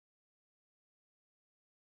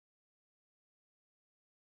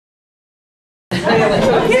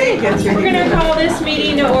Okay, we're going to call this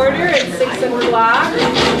meeting to order at 6 o'clock.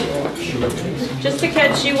 Just to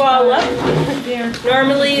catch you all up,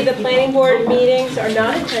 normally the planning board meetings are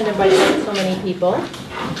not attended by so many people.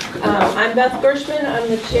 I'm Beth Gershman, I'm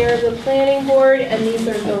the chair of the planning board, and these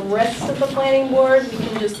are the rest of the planning board. We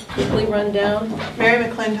can just quickly run down. Mary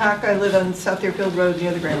McClintock, I live on South Deerfield Road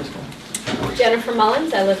near the grammar school. Jennifer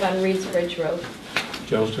Mullins, I live on Reeds Bridge Road.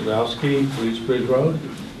 Joe Stradowski, Reeds Bridge Road.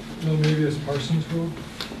 Milmevius Parsons Road.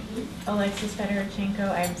 Alexis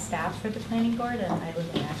Fedorchenko, I'm staff for the planning board and I live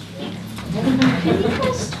in Ashfield. Can you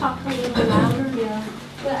guys talk a little louder? Yeah.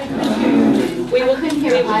 But I couldn't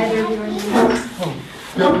hear either of your names. Oh,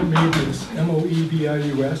 Milmevius,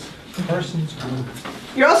 M-O-E-V-I-U-S, Parsons Road.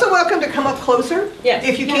 You're also welcome to come up closer. Yes.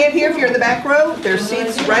 If you can't hear, if you're in the back row, there's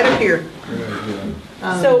seats right up here.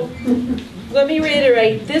 So, let me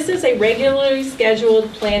reiterate, this is a regularly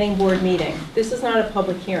scheduled planning board meeting. This is not a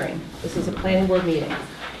public hearing. This is a planning board meeting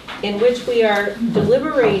in which we are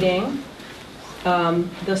deliberating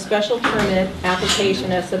the special permit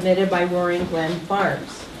application as submitted by Roaring Glen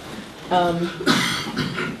Farms.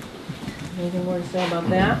 Anything more to say about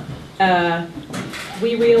that?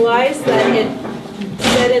 We realized that it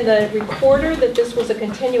said in the recorder that this was a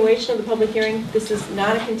continuation of the public hearing. This is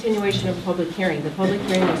not a continuation of the public hearing. The public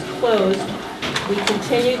hearing was closed. We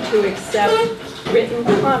continued to accept written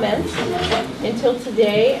comments until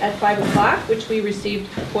today at 5 o'clock, which we received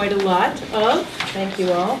quite a lot of. Thank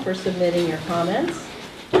you all for submitting your comments.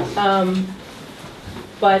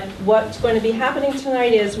 But what's going to be happening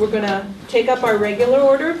tonight is we're going to take up our regular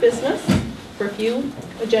order of business for a few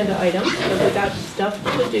agenda items, because we've got stuff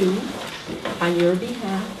to do on your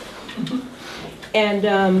behalf. And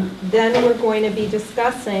then we're going to be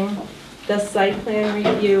discussing the site plan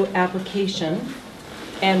review application.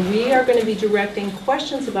 And we are going to be directing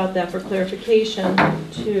questions about that for clarification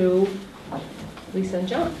to Lisa and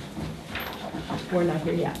John. We're not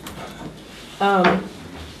here yet.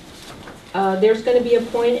 There's going to be a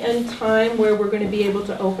point in time where we're going to be able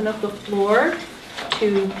to open up the floor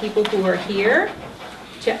to people who are here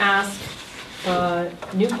to ask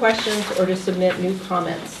new questions or to submit new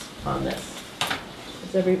comments on this.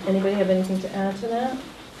 Does anybody have anything to add to that?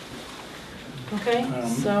 Okay,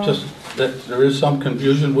 so Just that there is some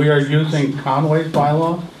confusion. We are using Conway's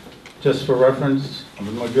bylaw, just for reference.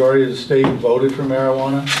 The majority of the state voted for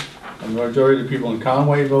marijuana, and the majority of the people in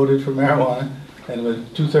Conway voted for marijuana, and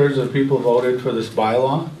with 2/3 of the people voted for this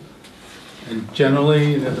bylaw. And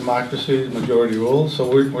generally, in a democracy, the majority rules. So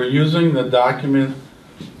we're using the document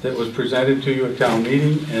that was presented to you at town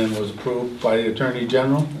meeting and was approved by the Attorney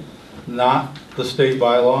General, not the state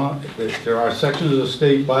bylaw. There are sections of the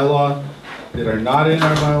state bylaw that are not in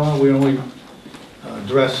our bylaw. We only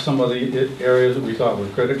address some of the areas that we thought were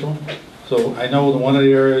critical. So I know one of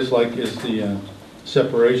the areas is the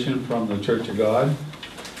separation from the Church of God.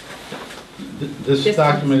 This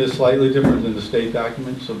document is slightly different than the state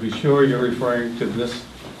document, so be sure you're referring to this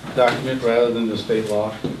document rather than the state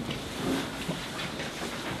law.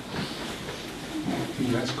 Can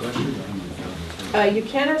you ask questions? you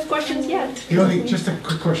can't ask questions yet. The only, just a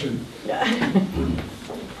quick question. Yeah,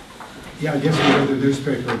 I guess we read the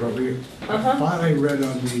newspaper, but I thought I read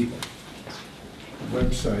on the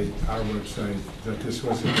website, our website, that this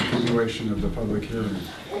was a continuation of the public hearing.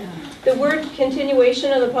 The word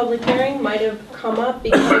continuation of the public hearing might have come up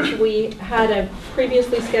because we had a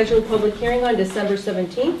previously scheduled public hearing on December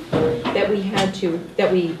 17th that we had to,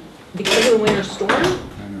 because of the winter storm,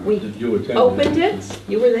 we opened it.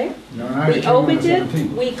 You were there? No, we opened it,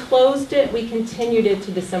 we closed it, we continued it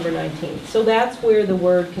to December 19th. So that's where the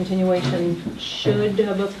word continuation should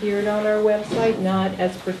have appeared on our website, not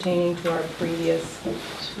as pertaining to our previous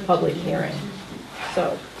public hearing.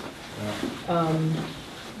 So,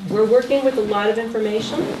 we're working with a lot of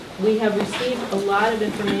information. We have received a lot of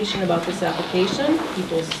information about this application,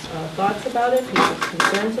 people's thoughts about it, people's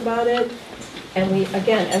concerns about it. And we,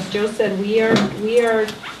 again, as Joe said, we are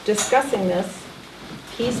discussing this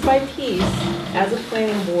piece by piece as a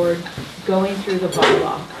planning board, going through the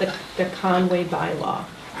bylaw, the Conway bylaw.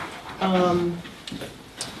 You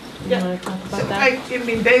want to talk about that? I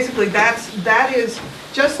mean, basically, that is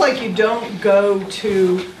just like you don't go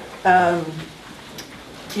to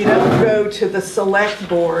the select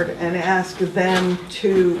board and ask them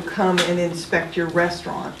to come and inspect your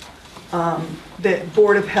restaurant. The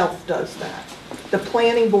Board of Health does that. The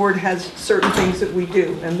planning board has certain things that we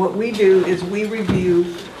do, and what we do is we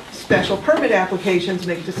review special permit applications,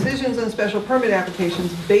 make decisions on special permit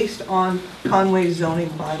applications based on Conway's zoning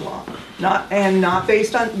bylaw.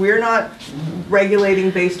 We're not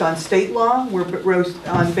regulating based on state law, we're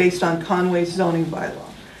based on Conway's zoning bylaw.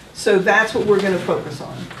 So that's what we're going to focus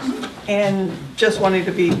on. And just wanted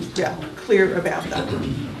to be, clear about that.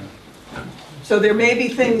 So there may be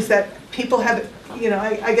things that people have,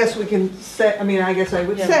 I guess we can say, I guess I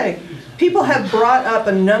would say, people have brought up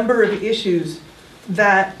a number of issues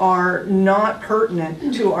that are not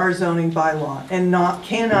pertinent to our zoning bylaw and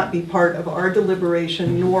cannot be part of our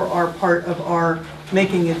deliberation nor are part of our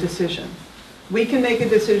making a decision. We can make a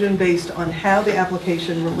decision based on how the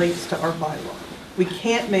application relates to our bylaw. We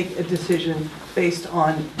can't make a decision based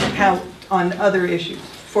on other issues.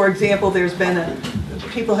 For example,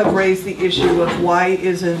 people have raised the issue of why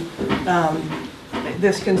isn't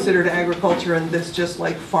this considered agriculture and this just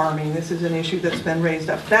like farming. This is an issue that's been raised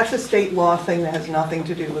up. That's a state law thing that has nothing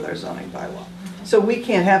to do with our zoning bylaw. So we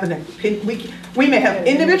can't have an opinion. We may have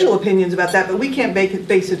individual opinions about that, but we can't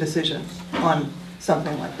base a decision on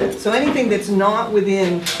something like that. So anything that's not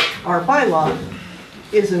within our bylaw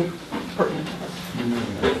isn't pertinent to us.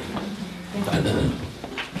 I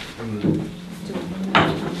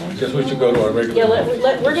guess we should go to our regular. Yeah,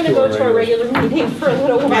 we're going to go to our regular meeting for a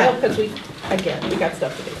little while because we got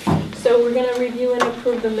stuff to do. So we're going to review and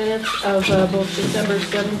approve the minutes of both December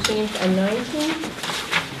 17th and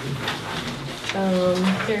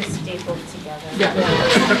 19th. They're stapled together. Yeah.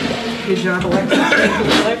 Good job, Alexis. Thank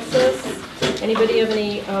you, Alexis. Anybody have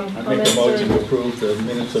any I make comments? a motion to approve the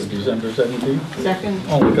minutes of December 17th. Second.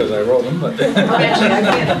 Only because I wrote them, but. Actually, I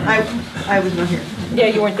can't. I was not here. Yeah,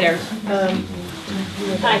 you weren't there.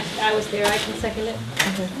 I was there, I can second it.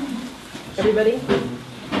 Okay. Everybody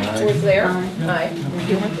was there? Aye.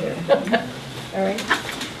 You weren't there. All right.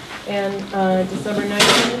 And December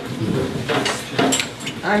 19th?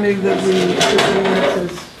 I move that we approve the minutes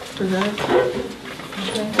as presented.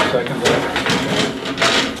 Okay. Second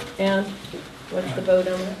that. And what's the vote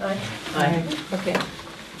on that? Aye? Aye. Okay.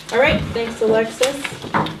 All right, thanks, Alexis.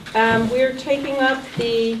 We're taking up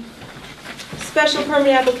the special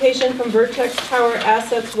permit application from Vertex Tower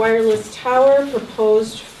Assets Wireless Tower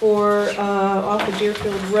proposed for off of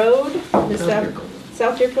Deerfield Road.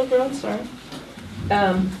 South Deerfield Road, sorry.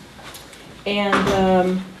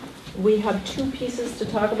 We have two pieces to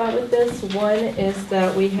talk about with this. One is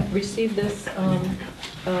that we received this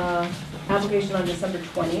application on December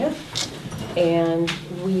 20th, and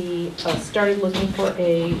we started looking for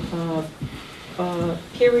a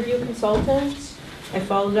peer review consultant. I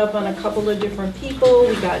followed up on a couple of different people.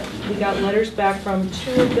 We got letters back from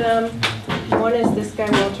two of them. One is this guy,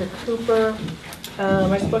 Walter Cooper.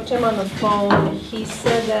 I spoke to him on the phone. He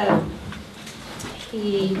said that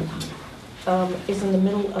he is in the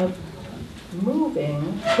middle of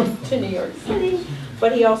moving to New York City,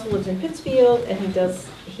 but he also lives in Pittsfield, and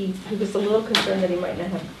he was a little concerned that he might not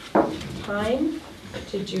have time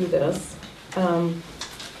to do this.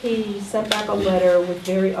 He sent back a letter with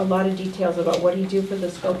a lot of details about what he do for the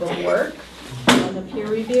scope of work on the peer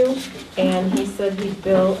review, and he said he'd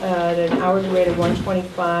bill at an hourly rate of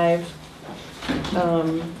 $125.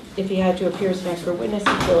 If he had to appear as an expert witness,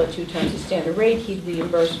 he'd bill at 2 times the standard rate. He'd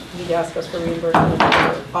ask us for reimbursement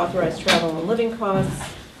for authorized travel and living costs,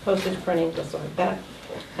 postage, printing, just like that.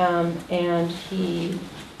 And he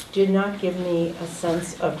did not give me a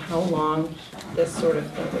sense of how long this sort of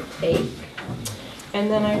thing would take. And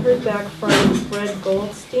then I heard back from Fred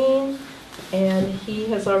Goldstein, and he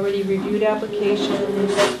has already reviewed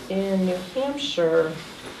applications in New Hampshire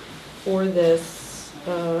for this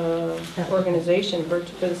organization, for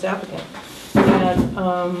this applicant, and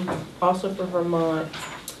also for Vermont.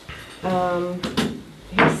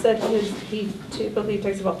 He said he typically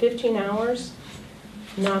takes about 15 hours,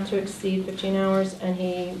 not to exceed 15 hours, and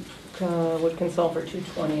he would consult for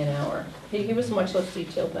 $220 an hour. He was much less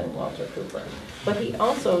detailed than Walter Cooper, but he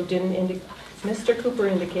also didn't indicate. Mr. Cooper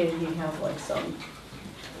indicated he'd have like some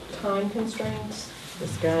time constraints.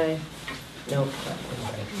 This guy, no time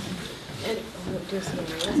constraints. And does he have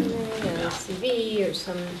a resume, a CV, or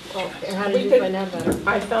some, or how did We you could- find out about it?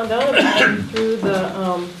 I found out about him through the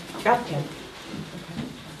applicant.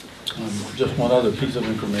 Just one other piece of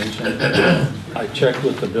information. I checked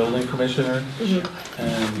with the building commissioner,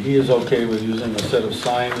 and he is okay with using a set of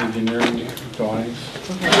signed engineering drawings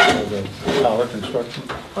for the tower construction.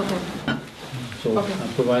 Okay. So Okay.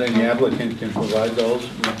 providing the applicant can provide those,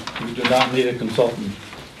 we do not need a consultant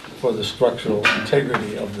for the structural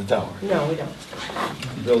integrity of the tower. No, we don't.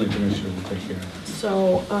 The building commissioner will take care of that.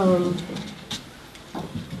 So,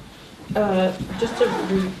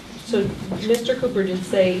 so Mr. Cooper did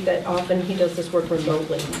say that often he does this work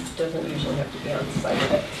remotely. He doesn't usually have to be on site.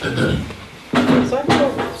 So I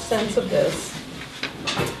have a sense of this.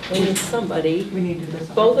 We need somebody. We need to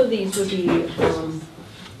decide. Both of these would be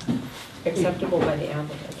acceptable by the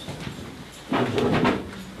applicant.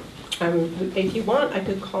 If you want, I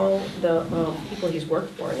could call the people he's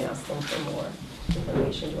worked for and ask them for more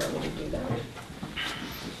information. Do you want me to do that?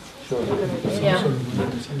 Sure. Yeah.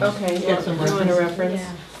 Okay, Get yeah, some you want a reference?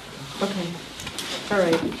 Yeah. Okay. All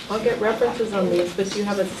right, I'll get references on these, but you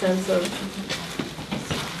have a sense of,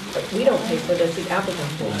 we don't pay for this, the applicant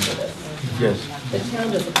pays for this. Yes. The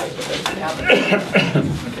town doesn't pay for this, the applicant.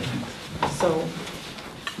 So,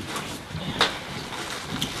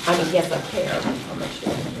 I mean, yes, I care how much you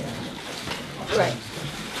care. Right.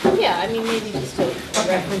 Yeah, I mean, maybe just a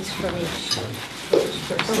reference from each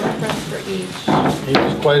A person. reference for each. He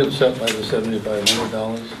was quite upset by the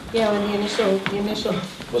 $7,500, Yeah, and the initial,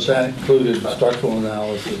 but that included structural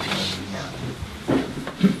analysis.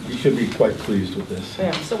 You should be quite pleased with this.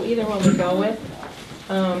 yeah, so either one we go with.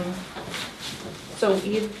 So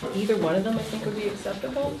either one of them, I think, would be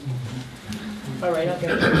acceptable. All right, I'll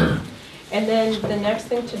get it. And then the next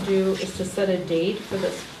thing to do is to set a date for the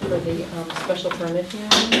special permit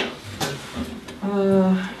hearing.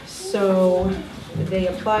 So they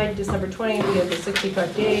applied December 20th, we had the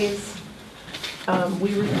 65 days.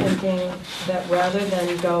 We were thinking that rather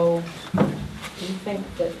than go,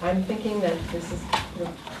 I'm thinking that this is,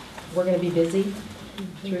 we're gonna be busy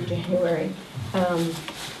through January.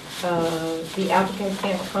 The applicant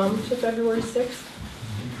can't come to February 6th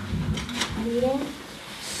meeting.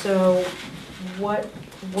 So what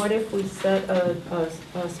if we set a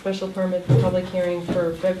special permit public hearing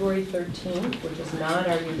for February 13th, which is not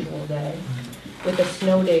our usual day, with a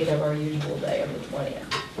snow date of our usual day of the 20th?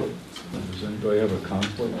 Does anybody have a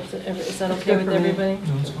conflict? Is that okay with everybody?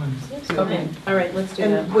 No, it's fine. Okay, all right, let's do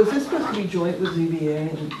that. And was this supposed to be joint with ZBA,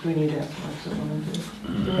 and do we need to ask Mark Silverman too?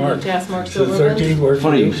 Do we need to ask Mark Does the Silverman? 13th work for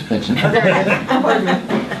Funny you? you mention that. Pardon me.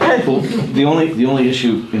 Well, the only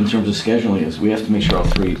issue in terms of scheduling is we have to make sure all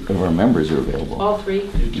three of our members are available. All three?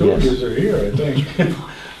 Utilities are here, I think.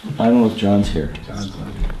 I don't know if John's here. John's not.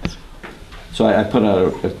 So I put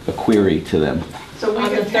out a query to them, So we On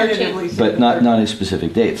the can tentatively say but the not 13th. any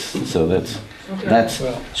specific dates. So Okay.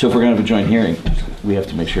 so if we're gonna have a joint hearing, we have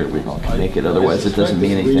to make sure we all can make it, otherwise it doesn't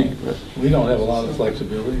mean anything. We don't have a lot of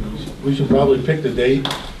flexibility. We should probably pick the date.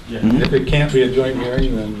 Mhm. If it can't be a joint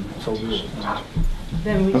hearing, then so be it.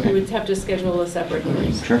 Then we Okay. would have to schedule a separate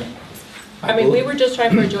hearing. Sure. I mean, we were just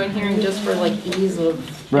trying for a joint hearing just for like ease of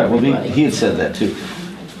Right, well, everybody. he had said that too.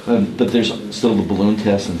 But there's still the balloon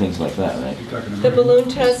test and things like that, right? You're talking The about- balloon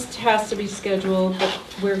test has to be scheduled, but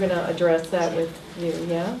we're gonna address that with you,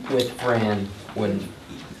 yeah? With Fran, when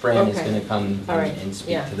Fran is Okay. gonna come All right, and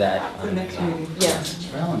speak yeah. to that. The next meeting. Yes.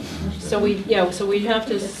 Valentine's Day. So we'd have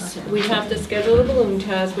to schedule the balloon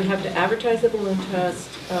test, we have to advertise the balloon test.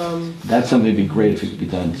 That's something that'd be great if it could be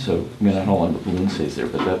done, so, I mean, I don't know how long the balloon stays there,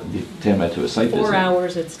 but that would be tantamount to a site visit. 4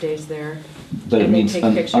 hours it stays there. But it and they means take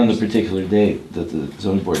on the pictures. particular day that the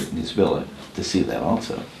zoning board needs to be able to see that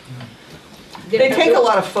also. They take a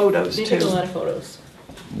lot of photos They take a lot too. of photos.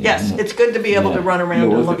 Yes, it's good to be able to Yeah. run around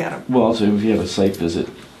No, and if look it- at them. Well, so if you have a site visit,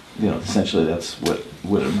 essentially that's what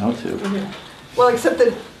would amount to. Well, except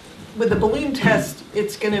that with the balloon test,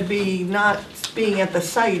 it's gonna be not being at the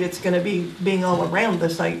site, it's gonna be being all around the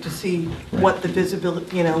site to see what the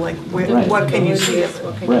visibility, like, Right. what can you see of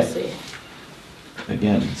What it? can you Right. see?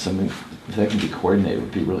 Again, something, if that can be coordinated,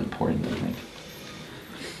 would be really important, I think.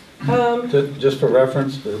 Just for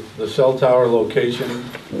reference, the cell tower location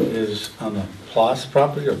is on the Plas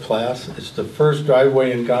property, or Plas. It's the first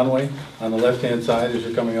driveway in Conway, on the left-hand side as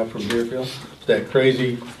you're coming up from Deerfield. It's that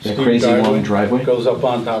crazy That steep crazy long driveway? Goes up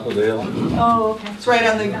on top of the hill. Oh, okay. It's right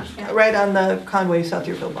on the Conway South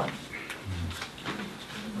Deerfield line.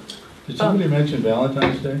 Did somebody mention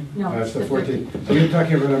Valentine's Day? No. It's the 14th. So you're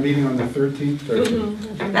talking about a meeting on the 13th?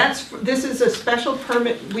 This is a special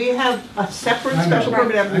permit, we have a separate I know. special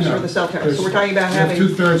permit I application know. for the cell tower, so we're talking about We have having,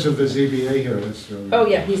 2/3 of the ZBA here, that's. Oh,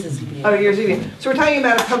 yeah, he's a oh, ZBA. you're ZBA. So we're talking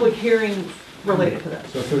about a public hearing related to that.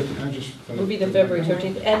 So 13, I just. It would be the February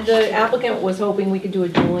 13th. And the applicant was hoping we could do a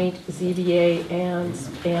joint ZBA and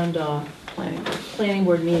planning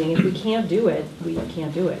board meeting. If we can't do it, we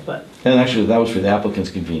can't do it, but And actually, that was for the applicant's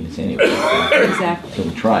convenience anyway, exactly. so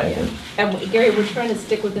we try it. Yeah. And Gary, we're trying to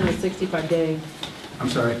stick within the 65-day. I'm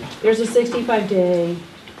sorry. There's a 65-day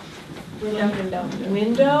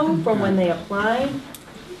window from when they apply,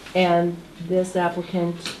 and this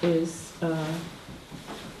applicant is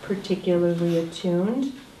particularly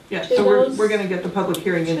attuned Yeah, To so those- we're gonna get the public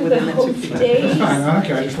hearing in to within that those 60 days. days. That's fine,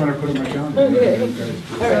 okay, I just want to put it on my calendar. Okay. Okay.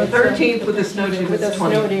 All right, so- 13th with the snow date With a is snow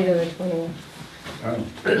 20th. date of the 20th.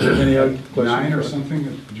 Oh. Any other questions? 9 or something,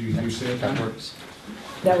 did you say it? That works.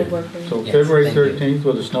 That would work for me. So Yes, February thank you. 13th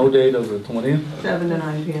with a snow date of the 20th. 7 to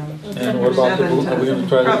 9 p.m. And what about the, Seven to- are we gonna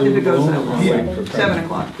try to probably do the if it goes balloon? that or long. we'll wait for 7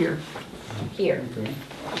 o'clock here. Here, Okay.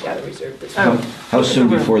 you gotta reserve this. Oh. How soon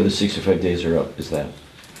before the 65 days are up is that?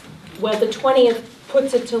 Well, the 20th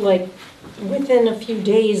puts it to like within a few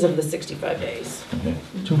days of the 65 days. Okay.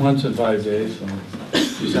 2 months and 5 days, so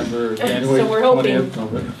January So we're hoping-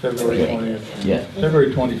 20th, February Okay. 20th, Yeah,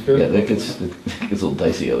 February 25th. yeah, that gets a little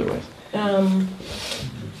dicey otherwise.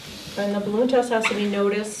 And the balloon test has to be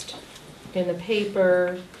noticed in the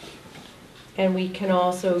paper, and we can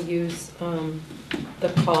also use the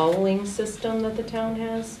calling system that the town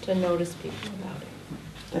has to notice people about it.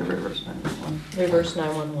 The reverse one. Reverse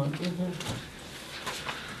 911.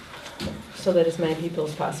 So that as many people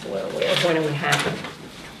as possible are aware of when it happened.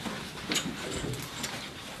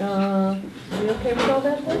 Are we okay with all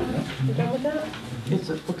that then? You done with that? It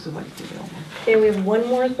looks like it's available. Okay, we have one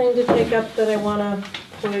more thing to take up that I want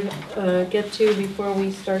to get to before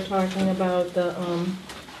we start talking about the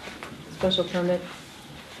special permit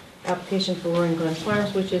application for Roaring Glen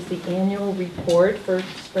Farms, which is the annual report for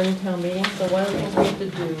spring town meeting. So one of the things we have to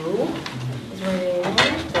do is write an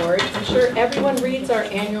annual report. I'm sure everyone reads our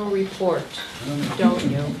annual report, don't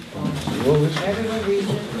you? Everyone reads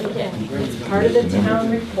it. Yeah. It's part of the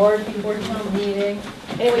town report before town meeting.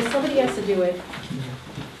 Anyway, somebody has to do it.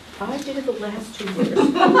 I did it the last 2 years.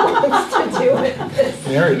 Who wants to do it?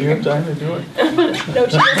 Mary, do you have time to do it? No,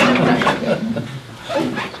 she doesn't have time.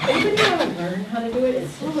 Anybody want to learn how to do it?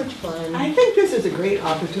 It's so much fun. I think this is a great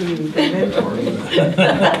opportunity for mentoring.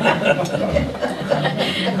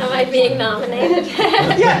 Am I being nominated?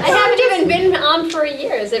 Yes. I haven't even been on for a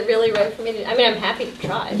year. Is it really right for me to, I mean, I'm happy to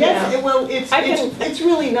try. Yes, well, it's I can- it's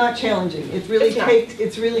really not challenging. It's really It's not.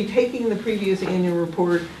 it's really taking the previous annual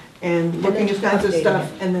report and looking then at kinds of updating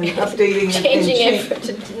stuff and then updating it. and Changing it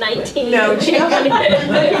change- to 19. No,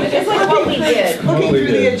 It's like what we did. Looking through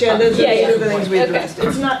the agendas Yeah, and yeah. through the things we Okay. addressed.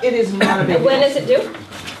 It is not a big And when deal. is it due?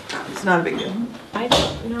 It's not a big deal. I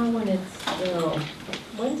don't know when it's due.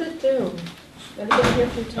 When's it due? Anybody here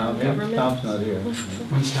from town government? Tom's not here.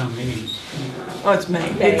 When's town meeting? Oh, it's May.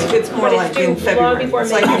 It's more But like in due long February. before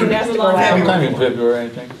It's May, like it has to go in out. Sometime in February. February, I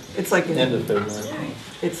think, It's like, end of February.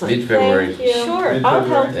 it's like, Mid-February. Thank you. Sure. I'll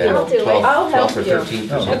help Mid-February. you. I'll do it. 12th, I'll help 12th or you.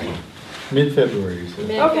 13th or Oh. something. Mid-February, he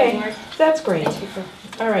said. Okay, that's great.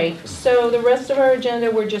 All right, so the rest of our agenda,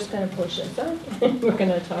 we're just gonna push aside. We're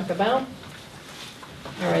gonna talk about.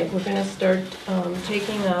 All right, we're gonna start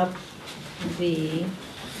taking up the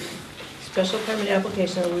special permit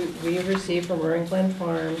application that we have received from Roaring Glen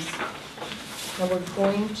Farms. And we're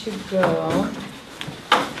going to go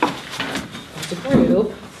as a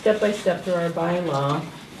group, step by step through our bylaw.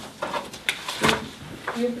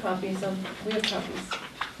 You have copies of, we have copies.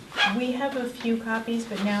 We have a few copies,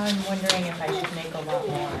 but now I'm wondering if I should make a lot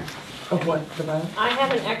more. of what, the vote? I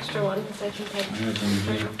have an extra one because I think I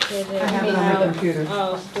printed it. I have it on my computer.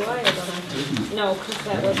 Oh, do I or don't I? No, because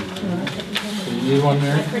that wasn't. Do you need one, I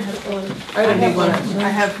Mary? printed one. I don't need one. I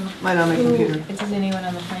have mine on my computer. Does anyone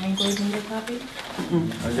on the planning board need a copy?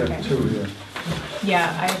 I got 2 here. Yeah,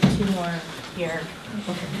 I have 2 more here.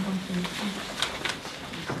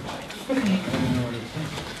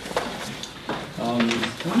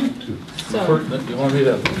 So, You want me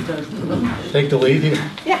to take the lead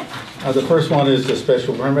here? yeah, The first one is the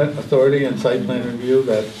special permit authority and site plan review.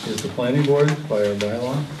 That is the planning board by our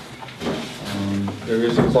bylaw. There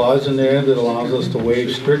is a clause in there that allows us to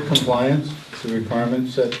waive strict compliance to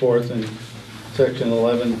requirements set forth in section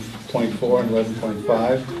 11.4 and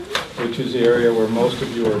 11.5, which is the area where most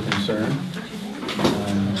of you are concerned.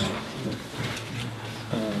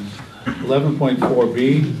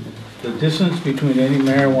 11.4B, the distance between any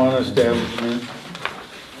marijuana establishment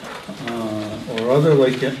or other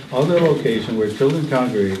location where children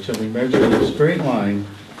congregate shall be measured in a straight line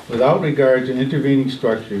without regard to intervening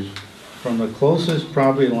structures from the closest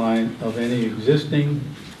property line of any existing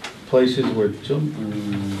places where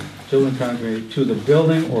children congregate to the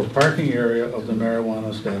building or parking area of the marijuana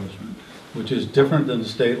establishment, which is different than the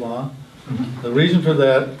state law. The reason for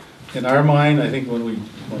that, in our mind, I think when we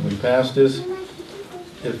passed this,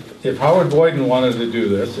 if Howard Boyden wanted to do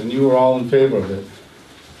this, and you were all in favor of it,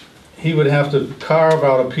 he would have to carve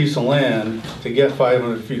out a piece of land to get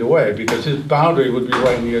 500 feet away, because his boundary would be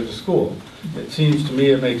right near the school. It seems to me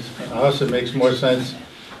it makes more sense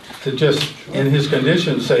to just, in his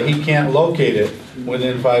conditions, say he can't locate it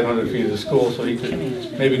within 500 feet of the school, so he could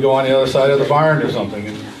maybe go on the other side of the barn or something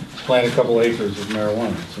and plant a couple acres of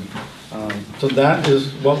marijuana. So that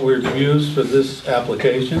is what we've used for this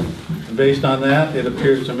application. And based on that, it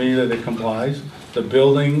appears to me that it complies. The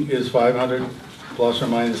building is 500 plus or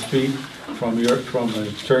minus feet from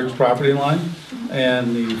the church property line,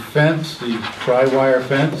 and the fence, the tri-wire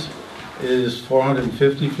fence, is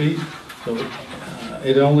 450 feet. So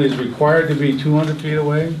it only is required to be 200 feet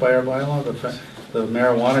away by our bylaw, the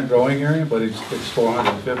marijuana growing area, but it's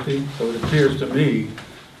 450. So it appears to me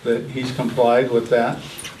that he's complied with that,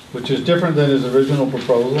 which is different than his original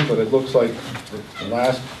proposal, but it looks like the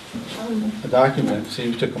last document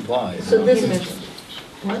seems to comply. So this is,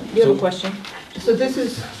 What? You have a question? so this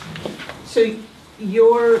is, so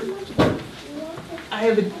your, I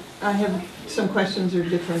have some questions or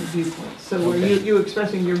different viewpoints. So are you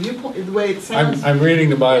expressing your viewpoint, the way it sounds? I'm reading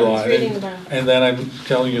the bylaw, He's reading the bylaw. and then I'm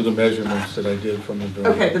telling you the measurements that I did from the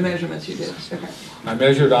drawing. Okay, the measurements you did, okay. I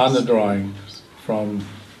measured on the drawing from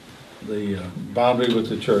the boundary with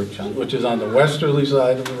the church, which is on the westerly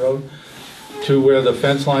side of the road, to where the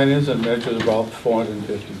fence line is, and measures about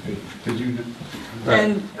 450 feet. Did you,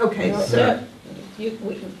 And, okay, so,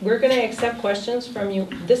 We're going to accept questions from you.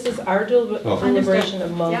 This is our deliberation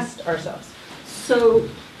amongst ourselves. so,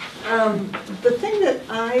 the thing that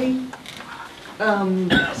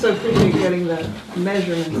so appreciate getting the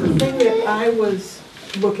measurements. The thing that I was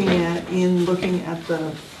looking at in looking at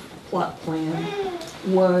the plot plan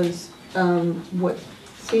was what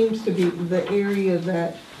seems to be the area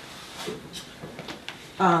that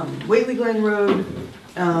Whately Glen Road,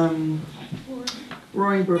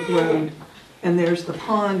 Roaring Brook Road, and there's the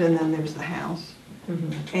pond, and then there's the house.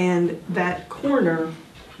 And that corner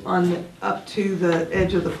on up to the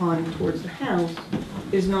edge of the pond towards the house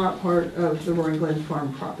is not part of the Roaring Glen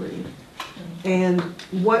Farm property. And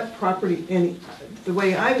what property, and the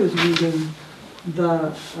way I was reading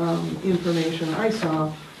the information I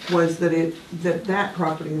saw was that that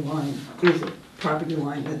property line is a property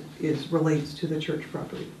line that relates to the church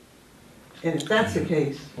property. And if that's the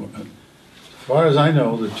case, As far as I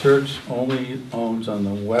know, the church only owns on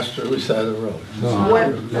the westerly side of the road.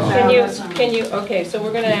 what Can you, okay, so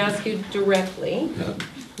we're going to ask you directly.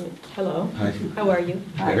 Hello, Hi. how are you?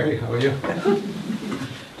 Hey, how are you?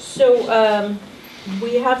 So,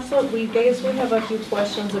 we have we have a few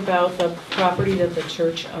questions about the property that the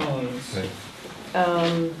church owns. Right.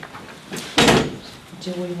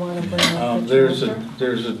 Do we want to bring up the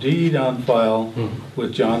There's a deed on file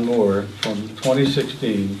with John Moore from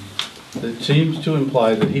 2016 that seems to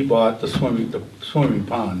imply that he bought the swimming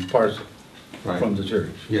pond parcel Right. from the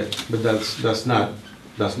church. Yeah, but that's not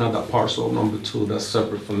that parcel number 2. That's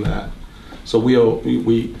separate from that. So we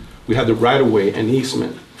had the right of way and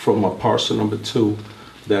easement from a parcel number 2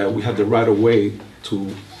 that we had the right of way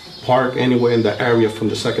to park anywhere in the area from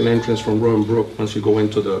the second entrance from Roaring Brook once you go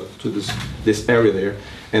into this area there.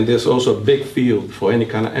 And there's also a big field for any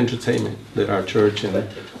kind of entertainment that our church and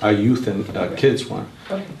our youth and kids want.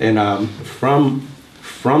 Okay. And from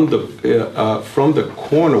the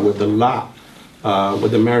corner where the lot where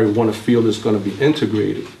the marijuana field is going to be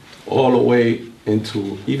integrated, all the way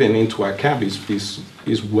into our camp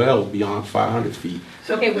is well beyond 500 feet.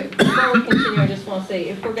 Okay, wait, before we continue, I just want to say,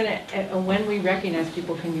 if we're going to, when we recognize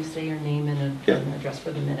people, can you say your name and an address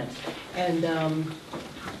for the minutes? And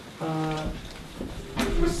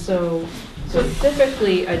so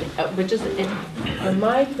specifically, which is, from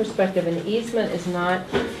my perspective, an easement is not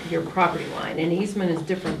your property line. An easement is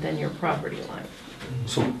different than your property line.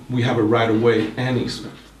 So we have a right of way and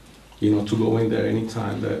easement, to go in there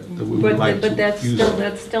anytime that we would like to But that's use still, it.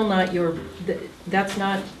 that's still not your, that's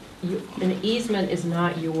not, an easement is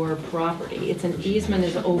not your property. It's an easement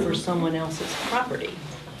is over someone else's property.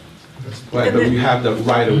 Right, but we have the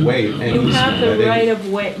right of way and easement. You have the that right of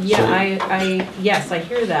way, yeah, So- yes, I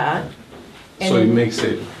hear that. So it And- makes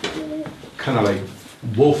it kind of like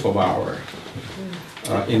both of our,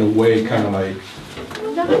 in a way, kind of like,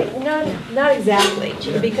 Not exactly,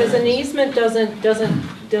 because an easement doesn't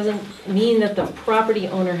mean that the property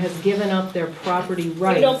owner has given up their property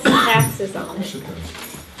rights. You don't pay taxes on it.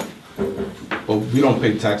 well, we don't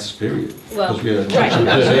pay taxes, period. Well, 'cause we are- Right. One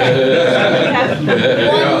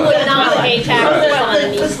would not pay taxes on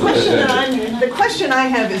an easement. the question I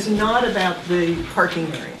have is not about the parking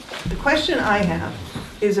area. The question I have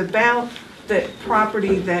is about the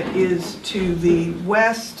property that is to the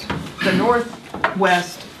west, the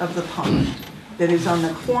northwest of the pond, that is on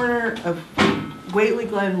the corner of Whately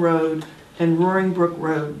Glen Road and Roaring Brook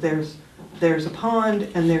Road. There's a pond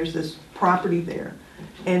and there's this property there.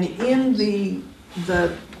 And in the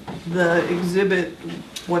exhibit,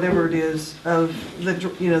 whatever it is, of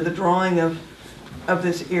the drawing of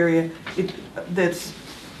this area, that's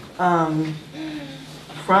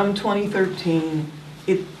from 2013,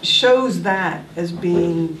 it shows that as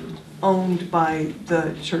being owned by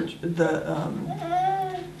the church,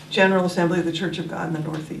 General Assembly of the Church of God in the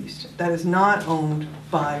Northeast. That is not owned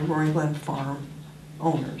by Roaring Glen Farm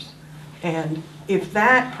owners. And if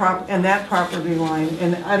that property line,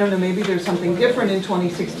 and I don't know, maybe there's something different in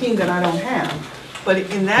 2016 that I don't have, but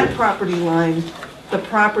in that property line, the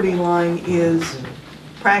property line is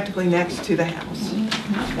practically next to the house.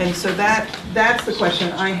 And so that's the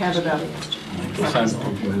question I have about it. I guess I'm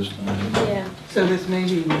confused. Yeah. So this may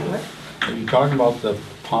be, what? Are you talking about the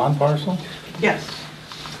pond parcel? Yes.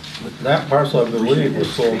 That parcel, I believe,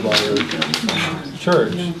 was sold by the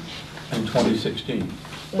church in 2016.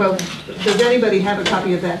 Well, does anybody have a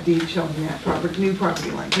copy of that deed showing that new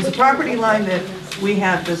property line? Because the property line that we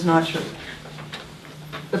have does not show.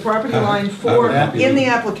 The property line in the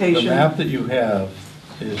application. The map that you have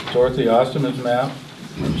is Dorothy Osterman's map.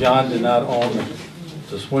 John did not own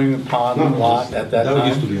the swing pond lot at that That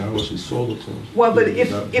used to time. be ours, we sold it to him. Well, but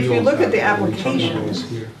if you look at the application,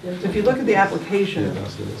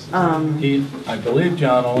 I believe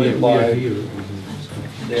John only applied,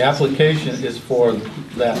 the application is for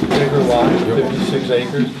that bigger lot, 56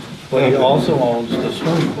 acres, but he also owns the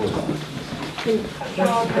swimming pool lot.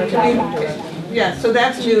 yeah, so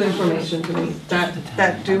that's new information to me.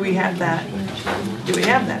 Do we have that? Do we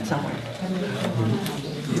have that somewhere?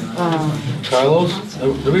 Carlos,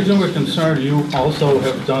 the reason we're concerned, you also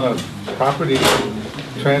have done a property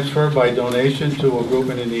transfer by donation to a group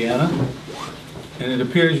in Indiana, and it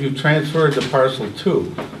appears you transferred the parcel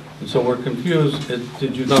too. And so we're confused,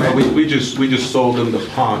 did you? No, we just sold them the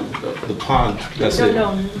pond, the pond, that's it.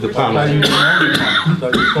 No, The I pond. thought you owned the pond. I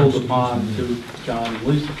thought you sold the pond to John and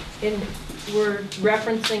Lisa. We're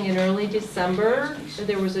referencing in early December,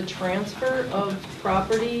 there was a transfer of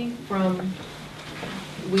property from,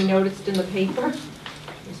 we noticed in the paper, it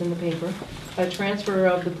was in the paper, a transfer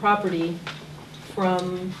of the property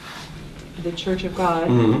from the Church of God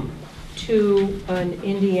to an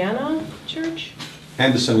Indiana church?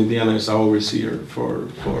 Anderson, Indiana is our overseer for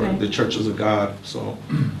Okay. the Churches of God. So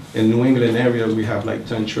in New England area, we have like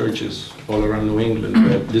 10 churches all around New England.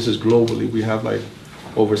 But this is globally. We have like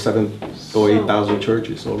over 7,000 or 8,000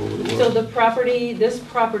 churches all over the So world. the property, this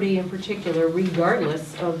property in particular,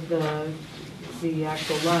 regardless of the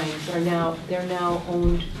actual lines, they're now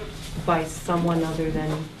owned by someone other than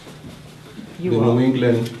The you New all?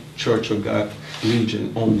 England Church of God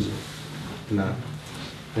Legion owns it now.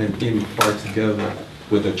 And in part together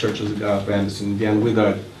with the Churches of God of Anderson,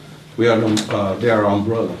 Indiana. They are our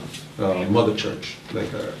umbrella, mother church, like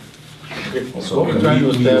What we're trying to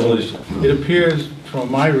establish, it appears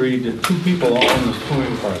from my read that two people own the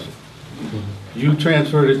swimming parcel. You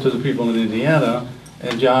transferred it to the people in Indiana,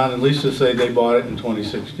 and John and Lisa say they bought it in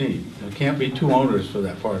 2016. There can't be two owners for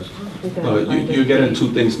that parcel. you're getting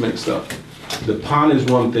two things mixed up. The pond is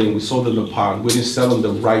one thing, we sold them the pond, we didn't sell them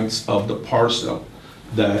the rights of the parcel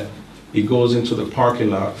that it goes into the parking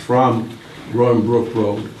lot from Roaring Brook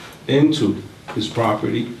Road into his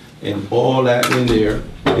property and all that in there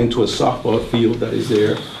into a softball field that is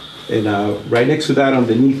there. And right next to that,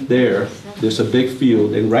 underneath there, there's a big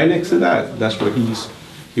field, and right next to that, that's where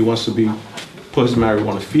he wants to put his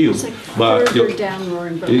marijuana field. But Further down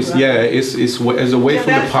Roaring Brook it's, Road. yeah, it's away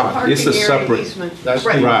from the pond. It's a separate. That's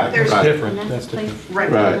Right, right, there's- right. Different. And that's place- Right.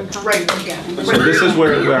 Right. So this is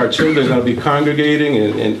where our children are gonna be congregating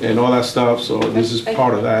and all that stuff, so this is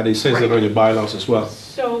part of that. It says it on your bylaws as well.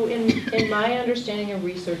 So in my understanding of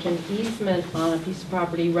research, an easement on a piece of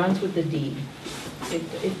property runs with the deed.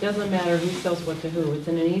 It doesn't matter who sells what to who, it's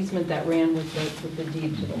an easement that ran with the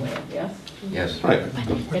deed to the land, yes? Yes. Right.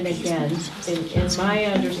 And again, in my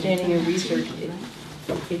understanding of research,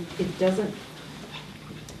 it doesn't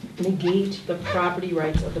negate the property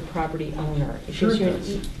rights of the property owner. It gives you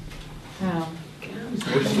an how?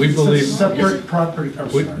 We It's a believe, separate property,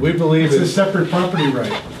 I'm we sorry. believe It's a it's, separate property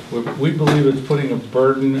right. we believe it's putting a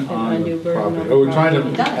burden on undue the burden on property. the Or we're trying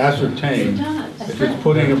property. to ascertain if it's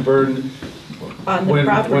putting a burden. On the When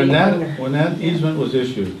property owner. when that easement was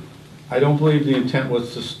issued, I don't believe the intent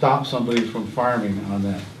was to stop somebody from farming on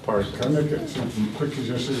that parcel. Can I make some quick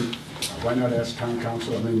suggestion? Why not ask town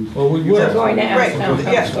council? I mean, Well, we We're will. going to ask Right, town yeah.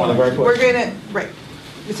 council. That's one of our We're questions. gonna, right.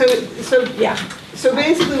 Yeah. So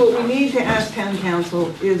basically what we need to ask town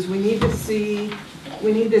council is we need to see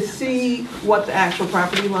what the actual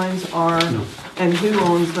property lines are and who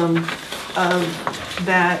owns them of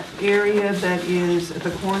that area that is at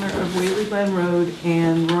the corner of Whaley Glen Road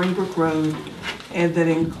and Roaring Brook Road, and that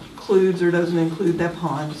includes or doesn't include that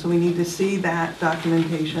pond. So we need to see that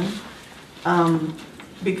documentation.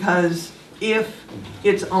 Because if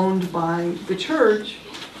it's owned by the church,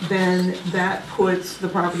 then that puts the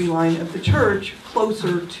property line of the church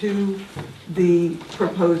closer to the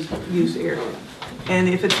proposed use area. And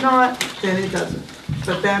if it's not, then it doesn't.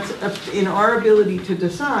 But that's in our ability to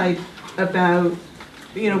decide about,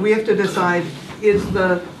 we have to decide, is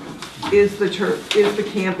the church, is the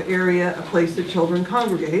camp area a place that children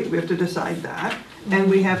congregate? We have to decide that. And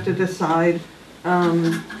we have to decide,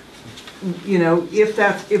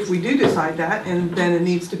 if we do decide that, and then it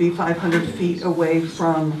needs to be 500 feet away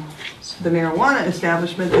from the marijuana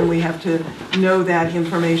establishment, then we have to know that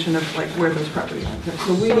information of like where those property lines are.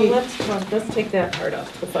 So we So need, let's take that part up,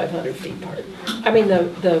 the 500 feet part. I mean,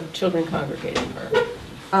 the children congregating part.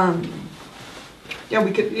 yeah,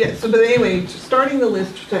 we could, yeah, so but anyway, starting the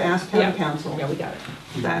list to ask town Yeah. council. Yeah, we got it.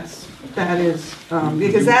 That is,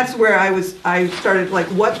 because that's where I started, like,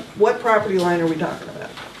 what property line are we talking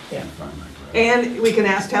about? Yeah. And we can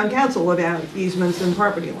ask town council about easements and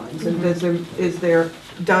property lines, and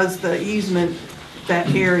does the easement,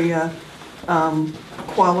 that area,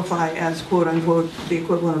 qualify as quote-unquote the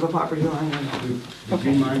equivalent of a property line or not? Would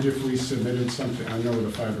you mind if we submitted something, I know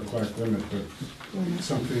the 5 o'clock limit, but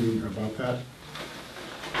something about that?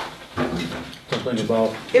 Something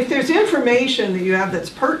about, If there's information that you have that's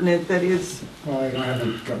pertinent, that is, Well, I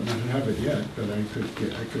don't have it yet, but I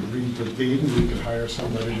could read the deed and we could hire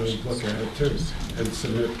somebody to look at it too and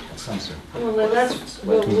submit something. Well, that's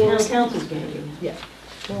what town council's gonna do. Yeah,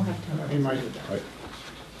 we'll have to. He might,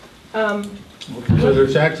 so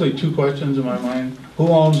there's actually two questions in my mind. Who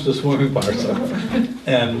owns the swimming parcel?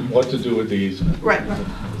 And what to do with the easement? Right,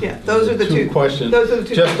 yeah, those are the two. Questions, Those are the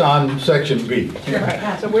two. just on section B.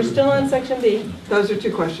 Right, so we're still on section B. Those are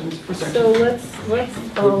two questions for section. So let's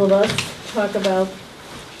all of us talk about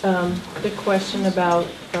the question about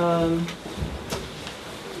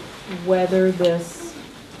whether this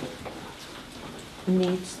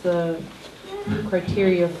meets the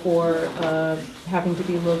criteria for having to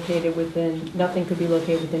be located within, nothing could be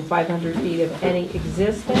located within 500 feet of any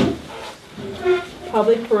existing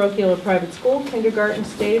public, parochial, or private school, kindergarten,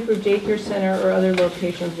 state-approved daycare center, or other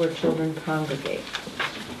locations where children congregate.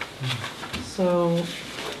 So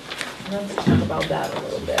let's talk about that a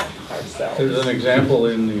little bit ourselves. There's an example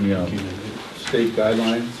in the state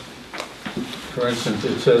guidelines. For instance,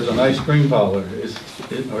 it says an ice cream parlor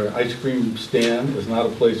or ice cream stand is not a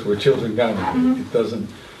place where children congregate. It doesn't,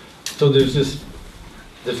 so there's this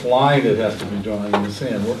line that has to be drawn in the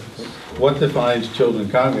sand. What defines children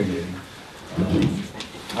congregating?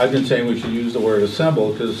 I've been saying we should use the word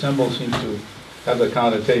assemble, because assemble seems to have the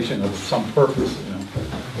connotation of some purpose,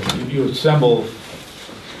 You assemble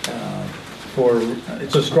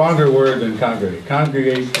it's a stronger word than congregate.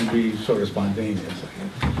 Congregate can be sort of spontaneous,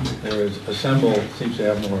 whereas assemble seems to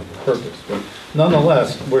have more of a purpose. But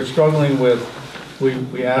nonetheless, we're struggling with,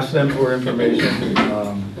 we asked them for information.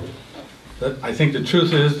 I think the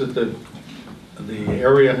truth is that the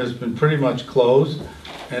area has been pretty much closed,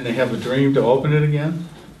 and they have a dream to open it again,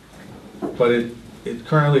 but it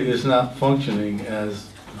currently is not functioning as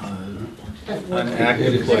an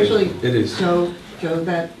active place. Actually, It is. Joe,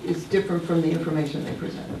 that is different from the information they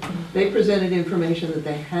presented. They presented information that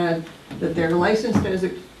they had, that they're licensed as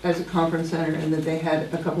a conference center, and that they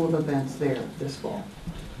had a couple of events there this fall.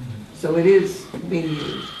 So it is being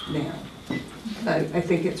used now. I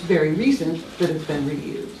think it's very recent that it's been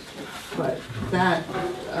reused. But that,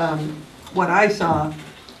 what I saw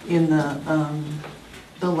in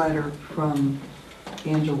the letter from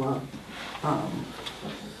Angela,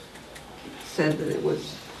 said that it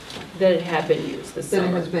was, That it had been used this that it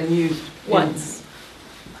summer. has been used Once.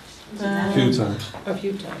 A few times. A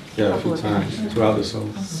few times. Yeah, a few times throughout the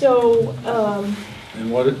summer. So,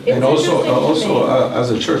 And what it, It's And also, interesting to me.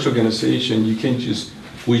 as a church organization, you can't just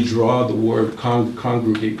withdraw the word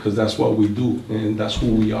congregate, because that's what we do, and that's who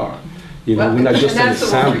we are. We're not just an And that's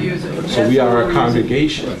the one we're assembly. using. So That's we the are one a we're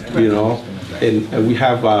congregation, and we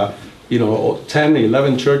have, 10,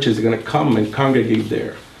 11 churches are gonna come and congregate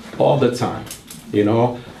there all the time,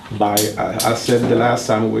 I said the last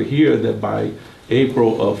time we were here that by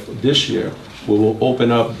April of this year, we will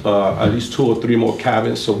open up at least 2 or 3 more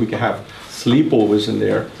cabins so we can have sleepovers in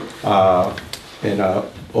there.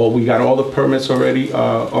 We got all the permits already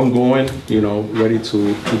ongoing, ready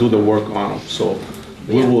to do the work on them. So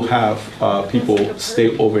we will have people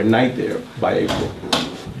stay overnight there by April,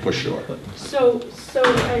 for sure. so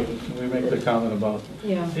I, can we make the comment about,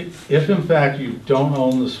 yeah. if in fact you don't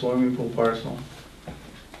own the swimming pool parcel,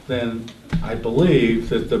 then I believe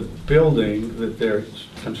that the building that they're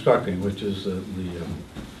constructing, which is not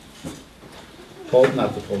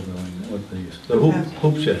the pole building, what the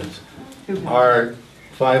hoop sheds, are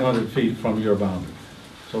 500 feet from your boundary.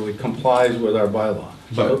 So it complies with our bylaw.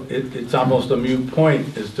 So it's almost a moot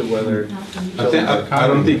point as to whether. I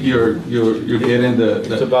don't think you're getting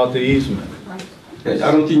It's about the easement. I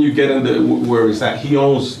don't think you get in the, where it's at.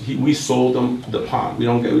 We sold them the pond. We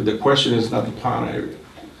don't get, the question is not the pond area.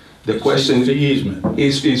 The question It's the easement.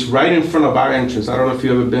 is right in front of our entrance. I don't know if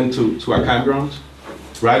you've ever been to our campgrounds.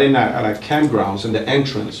 Right in at our campgrounds and the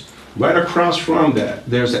entrance, right across from that,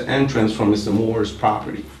 there's an entrance from Mr. Moore's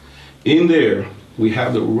property. In there, we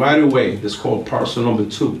have the right of way, that's called parcel number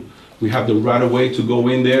 2. We have the right of way to go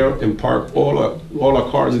in there and park all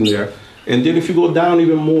our cars in there. And then if you go down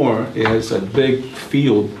even more, it's a big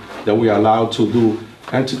field that we are allowed to do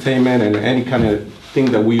entertainment and any kind of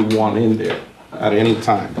thing that we want in there at any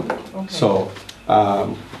time. Okay.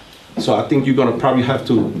 So I think you're gonna probably have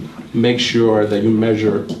to make sure that you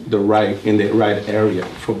measure in the right area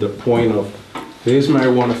from the point of this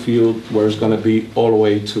marijuana field where it's gonna be all the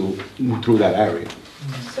way through that area.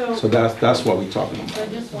 So that's what we're talking about. I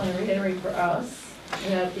just want to reiterate for us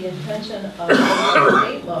that the intention of the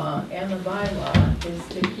state law and the bylaw is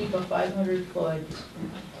to keep a 500-foot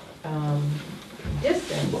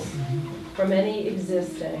distance from any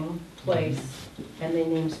existing place, and they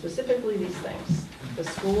name specifically these things: the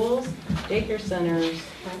schools, daycare centers,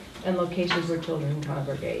 and locations where children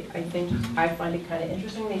congregate. I find it kind of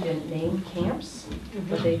interesting they didn't name camps,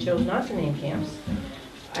 but they chose not to name camps.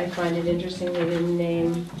 I find it interesting they didn't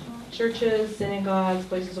name churches, synagogues,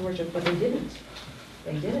 places of worship, but they didn't.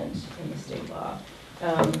 They didn't in the state law.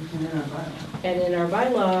 And in our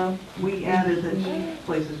bylaw, We added the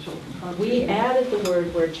places children congregate. we added the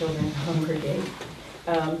word where children congregate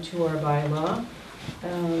to our bylaw.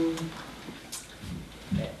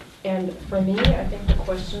 And for me, I think the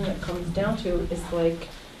question that comes down to is like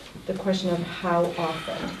the question of how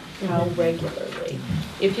often, how regularly.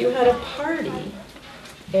 If you had a party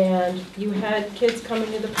and you had kids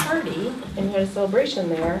coming to the party and you had a celebration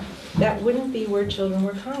there, that wouldn't be where children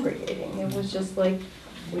were congregating. It was just like,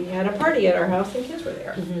 we had a party at our house and kids were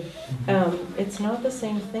there. It's not the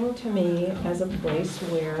same thing to me as a place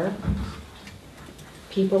where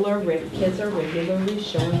kids are regularly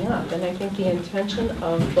showing up. And I think the intention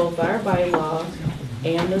of both our bylaw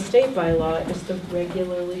and the state bylaw is the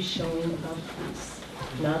regularly showing up piece.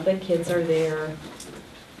 Not that kids are there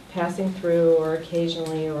passing through or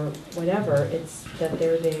occasionally or whatever, it's that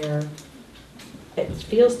they're there. It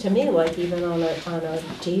feels to me like even on a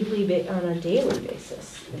daily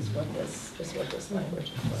basis is what this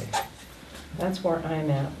language is like. That's where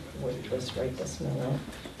I'm at with this right this minute.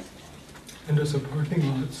 And does a parking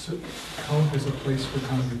lot count as a place for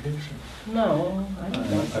congregation? No, I don't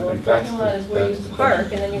think so. A think that's parking lot is where you park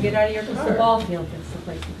and then you get out of your The car. ball field is the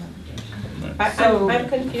place of congregation. I'm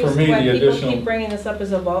confused For me, why the people additional- keep bringing this up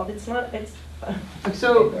as a ball. It's not, it's.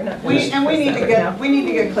 So, We're not we gonna need to discuss that get, right now. we need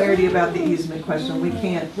to get clarity about the easement question. We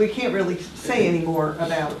can't really say any more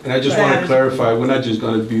about And I just want to that. clarify, we're not just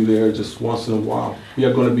going to be there just once in a while. We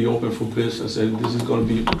are going to be open for business, and this is going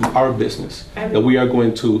to be our business. That we are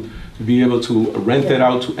going to be able to rent it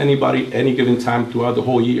out to anybody, any given time throughout the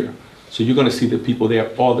whole year. So you're going to see the people there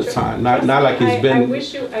all the time, not like it's been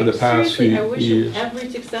for the past few I wish years. you every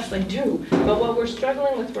success, I do. But what we're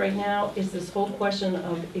struggling with right now is this whole question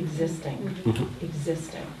of existing.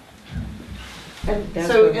 Existing. And That's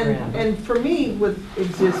so, where we're at. and for me, with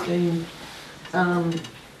existing, I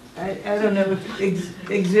don't know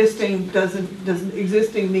if existing does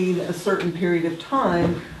existing mean a certain period of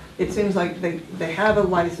time? It seems like they have a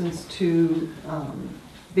license to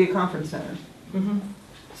be a conference center. Mhm.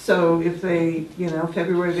 So if they,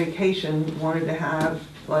 February vacation wanted to have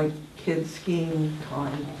like kids skiing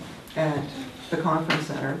time at the conference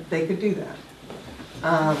center, they could do that.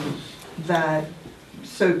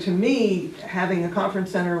 So to me, having a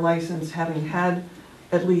conference center license, having had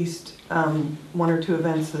at least 1 or 2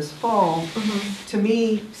 events this fall, to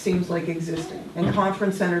me seems like existing. And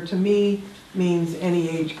conference center to me means any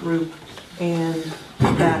age group, and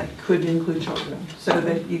that could include children. So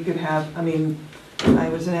that you could have, I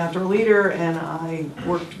was an outdoor leader and I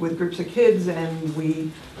worked with groups of kids and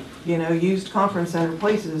we, used conference center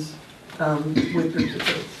places with groups of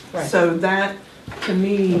kids. Right. So that, to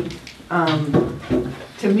me,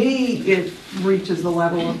 it reaches the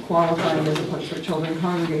level of qualifying as a place where children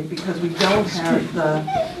congregate because we don't have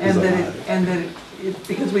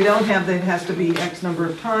because we don't have that it has to be X number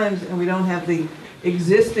of times and we don't have the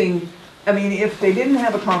existing. If they didn't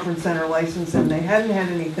have a conference center license and they hadn't had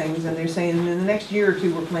any things and they're saying in the next year or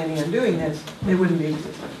 2 we're planning on doing this, they wouldn't be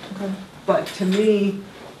existing. Okay. But to me,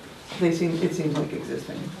 it seems like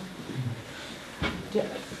existing.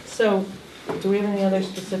 So, do we have any other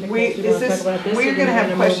specific things you want to talk about this? We're going to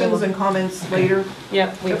have questions and comments later.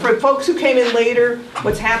 Yeah. For folks who came in later,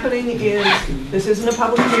 what's happening is this isn't a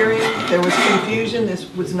public hearing. There was confusion. This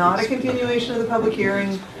was not a continuation of the public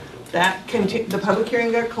hearing. The public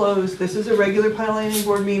hearing got closed. This is a regular planning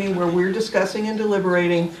board meeting where we're discussing and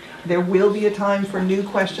deliberating. There will be a time for new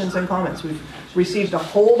questions and comments. We've received a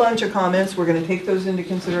whole bunch of comments. We're going to take those into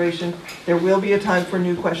consideration. There will be a time for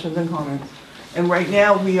new questions and comments. And right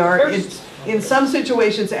now, we are, in some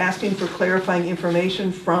situations, asking for clarifying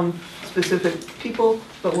information from specific people,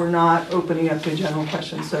 but we're not opening up to general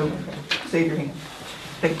questions. So save your hand.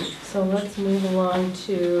 Thank you. So let's move along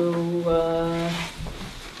to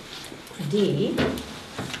D, so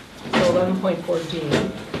 11.4D,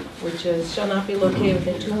 which is shall not be located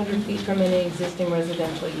within 200 feet from any existing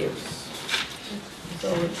residential use.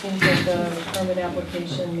 So it seems like the permit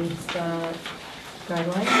application meets that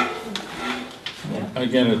guideline. Yeah.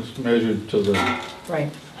 Again, it's measured to the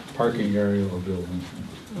Right. parking area or building.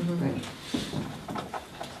 Mm-hmm. Right.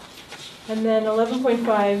 And then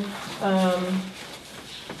 11.5,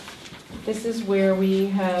 this is where we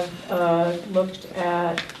have looked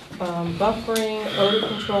at buffering, odor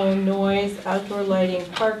control, noise, outdoor lighting,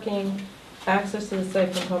 parking, access to the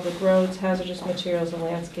site from public roads, hazardous materials, and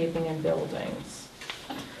landscaping and buildings.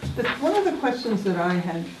 One of the questions that I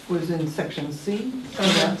had was in section C,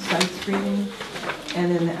 about site screening,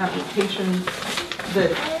 and in the application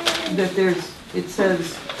that there's, it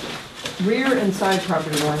says rear and side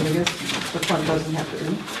property line. I guess the front doesn't have to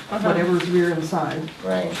be. Whatever's rear and side.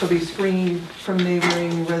 Right. Shall be screened from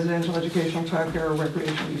neighboring residential, educational, childcare, or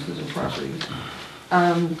recreational uses of properties.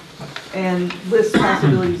 And lists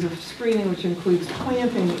possibilities of screening, which includes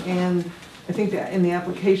planting, and I think that in the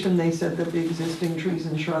application, they said that the existing trees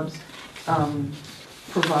and shrubs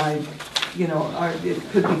provide, it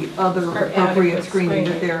could be other appropriate screening,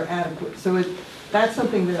 that they're adequate. So that's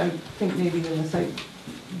something that I think maybe in the site,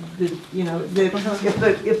 that,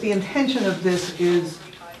 if the intention of this is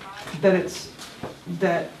that it's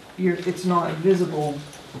not visible,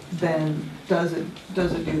 then does it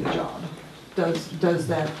do the job? Does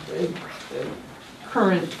that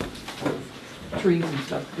current trees and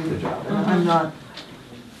stuff do the job? And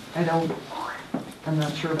I'm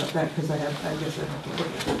not sure about that, because I guess I have to look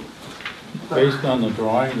at it. Based on the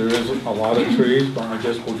drawing, there is a lot of trees, but I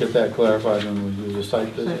guess we'll get that clarified when we do the site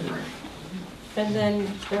visit. And then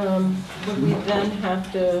would we then have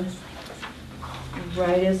to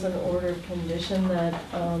write as an order of condition that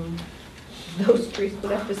those trees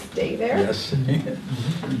would have to stay there? Yes.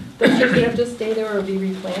 Those trees would have to stay there or be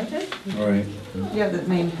replanted? Right. Yeah, that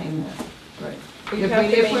maintain that, right. You If have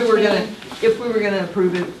to we were gonna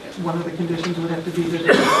approve it, one of the conditions would have to be that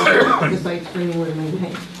the site screening would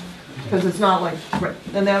maintain. Because it's not like, right,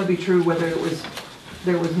 and that would be true whether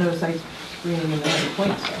there was no site screening in the other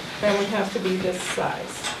point stuff. That would have to be this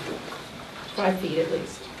size, 5 feet at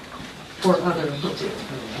least, Or other appropriate.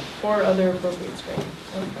 or other appropriate screening.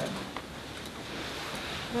 Okay.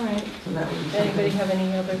 All right. So that would be Anybody have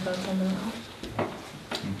any other thoughts on that?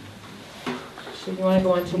 So you want to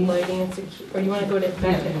go on to lighting and security, or you want to go to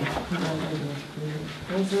back to?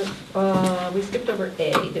 We skipped over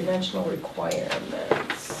A, dimensional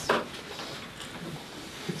requirements.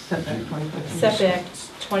 Setback 25 feet. Setback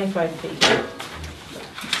 25 feet.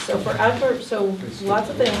 So for outdoor, so lots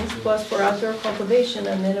of things, plus for outdoor cultivation,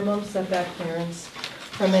 a minimum setback clearance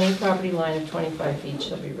from any property line of 25 feet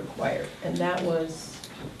shall be required. And that was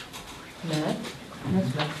met?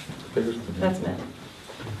 That's met.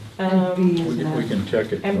 We can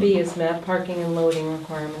check it. And B is met, parking and loading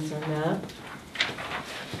requirements are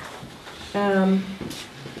met.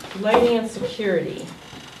 Lighting and security.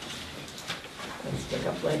 Let's pick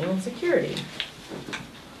up lighting and security.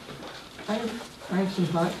 I have some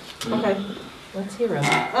thoughts. Okay, let's hear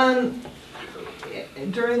them.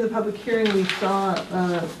 During the public hearing, we saw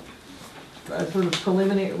a sort of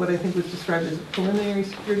preliminary, what I think was described as a preliminary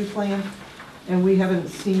security plan, and we haven't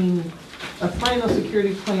seen a final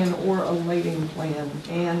security plan or a lighting plan.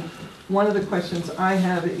 And one of the questions I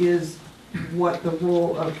have is what the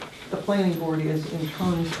role of the planning board is in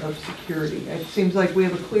terms of security. It seems like we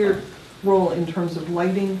have a clear role in terms of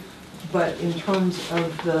lighting, but in terms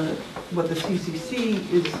of what the CCC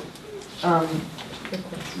is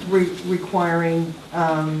requiring,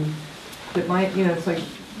 that might, it's like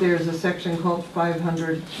there's a section called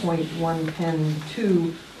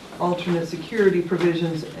 500.110.2 alternate security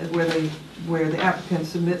provisions where the applicant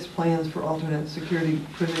submits plans for alternate security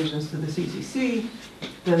provisions to the CCC.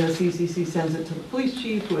 Then the CCC sends it to the police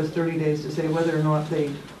chief, who has 30 days to say whether or not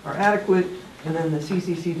they are adequate, and then the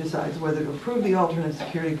CCC decides whether to approve the alternate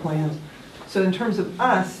security plans. So in terms of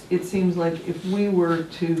us, it seems like if we were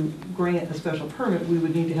to grant a special permit, we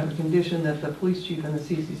would need to have a condition that the police chief and the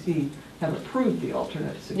CCC have approved the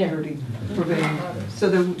alternate security provision. So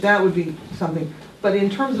that would be something. but in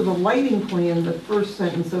terms of a lighting plan, the first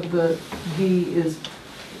sentence of the D is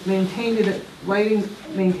lighting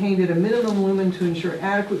maintained at a minimum lumen to ensure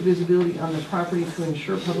adequate visibility on the property to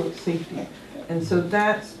ensure public safety. And so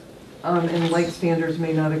that's, and light standards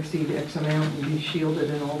may not exceed X amount and be shielded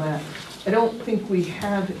and all that. I don't think we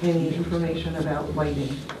have any information about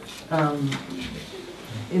lighting. I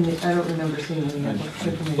don't remember seeing any I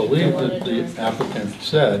information. believe that the applicant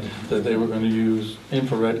said that they were going to use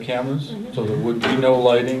infrared cameras, so there would be no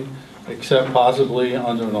lighting, except possibly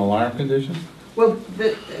under an alarm condition. Well,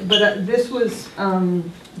 this was,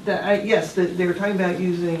 yes, they were talking about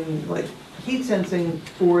using like heat sensing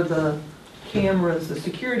for the cameras, the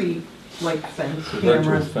security like fence The virtual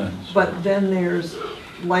cameras. fence. But then there's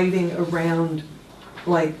lighting around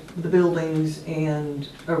like the buildings and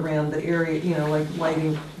around the area, you know, like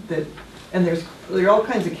lighting that, and there are all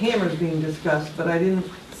kinds of cameras being discussed, but I didn't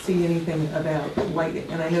see anything about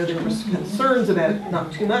lighting. And I know there was concerns about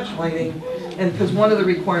not too much lighting, and because one of the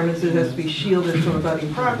requirements is it has to be shielded from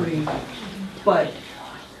abutting property, but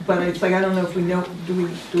it's like, I don't know if we know, do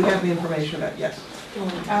we have the information about, yes?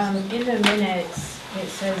 In the minutes, it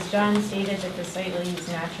says, John stated that the site will use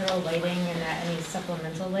natural lighting and that any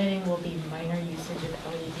supplemental lighting will be minor usage of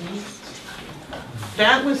LEDs.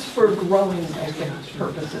 That was for growing, I think,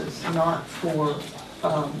 purposes, not for,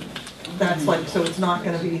 that's like, so it's not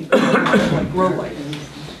gonna be like grow lighting.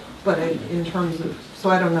 But in terms of, so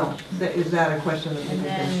I don't know, is that a question that we And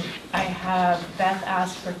can? then I have Beth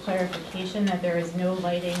asked for clarification that there is no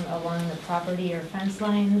lighting along the property or fence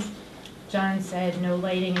lines. John said no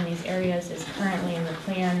lighting in these areas is currently in the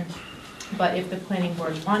plan, but if the planning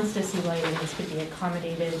board wants to see lighting, this could be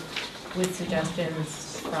accommodated with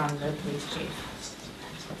suggestions from the police chief.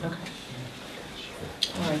 Okay.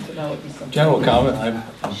 All right, so that would be something. General comment,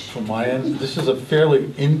 from my end, this is a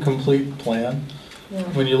fairly incomplete plan. Yeah.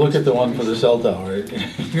 When you look at the one for the cell tower, you're going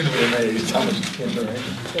to be amazed how much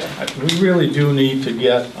information. Yeah. We really do need to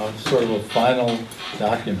get a sort of a final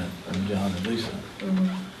document from John and Lisa.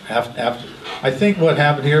 After, I think what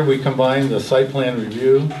happened here, we combined the site plan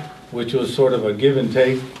review, which was sort of a give and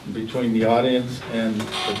take between the audience and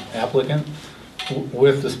the applicant,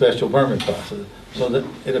 with the special permit process. So that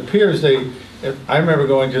it appears I remember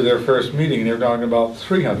going to their first meeting, they were talking about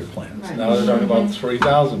 300 plans. Right. Now they're talking about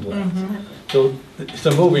 3,000 plans. So it's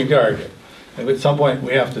a moving target. And at some point,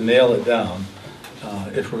 we have to nail it down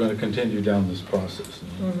if we're going to continue down this process.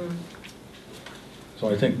 So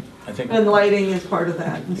I think And lighting is part of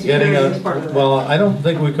that, and getting security is part of that. well, I don't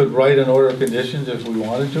think we could write an order of conditions if we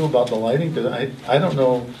wanted to about the lighting, because I don't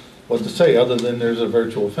know what to say other than there's a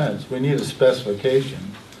virtual fence. We need a specification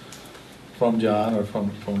from John or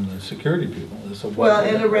from the security people as to what. Well,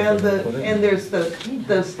 and around they're gonna put in. and there's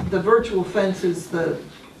the virtual fence is the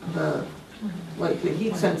like the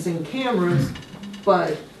heat sensing cameras,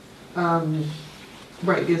 but,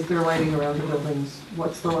 right, is there lighting around the buildings?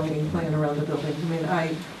 What's the lighting plan around the buildings?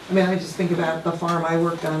 I mean, I just think about the farm I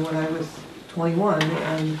worked on when I was 21,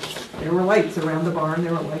 and there were lights around the barn,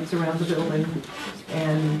 there were lights around the building,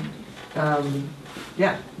 and,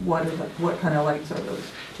 yeah, what kind of lights are those?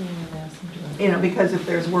 You know, because if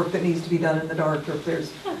there's work that needs to be done in the dark, or if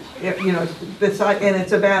there's, you know, and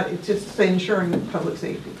it's just ensuring public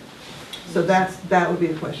safety. So that would be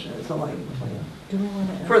a question, is the lighting plan. Do we want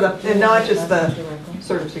to For the, and not just the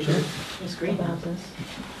sort of security. about this?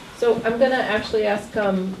 So I'm going to actually ask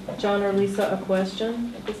John or Lisa a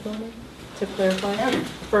question at this moment to clarify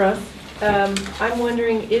for us. I'm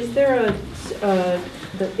wondering, is there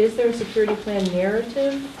a security plan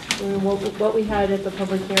narrative? I mean, what we had at the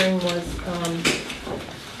public hearing was,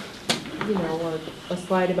 you know, a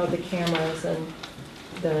slide about the cameras and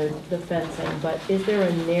the fencing, but is there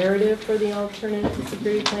a narrative for the alternative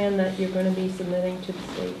security plan that you're going to be submitting to the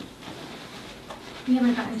state? We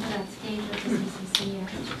haven't gotten to that stage with the CCC yet.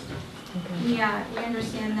 Okay. We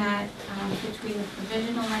understand that between the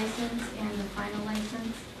provisional license and the final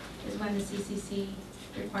license is when the CCC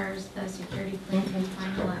requires the security plan to be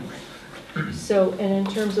finalized. So, and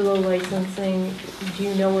in terms of the licensing, do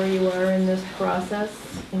you know where you are in this process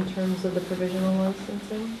in terms of the provisional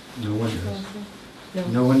licensing? No one does. process? No.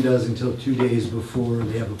 No one does until 2 days before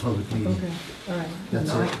they have a public meeting. Okay, all right.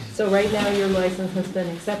 That's it. So right now, your license has been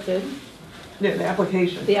accepted. Yeah, the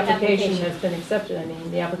application. The application has been accepted, I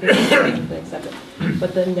mean, the application has been accepted,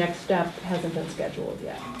 but the next step hasn't been scheduled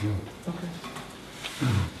yet. No. Okay.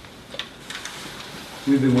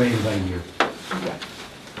 We've been waiting about a year. Yeah.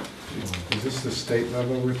 Is this the state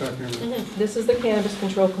level we're talking about? This is the Cannabis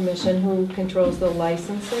Control Commission who controls the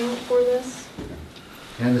licensing for this,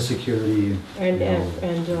 And the security. and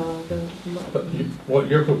But what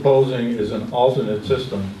you're proposing is an alternate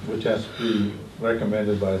system, which has to be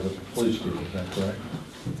recommended by the police chief, is that correct?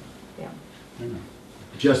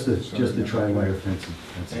 Just the tri-wire fencing,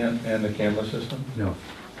 that's it. And the camera system? No,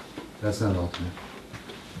 that's not alternate.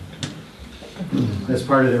 That's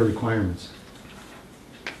part of their requirements.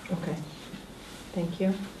 Okay, thank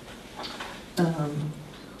you.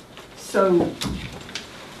 So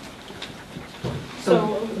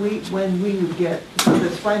when we would get, so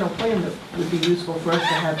this final plan that would be useful for us to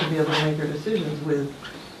have to be able to make our decisions with,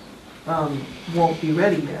 won't be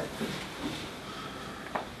ready yet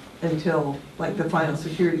until, like, the final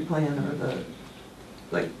security plan or the,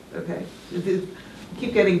 like, okay.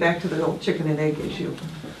 Keep getting back to the old chicken and egg issue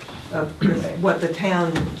of what the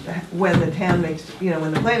town, when the town makes,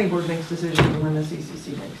 when the planning board makes decisions and when the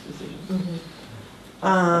CCC makes decisions.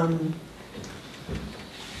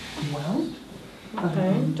 Well.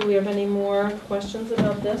 Okay, do we have any more questions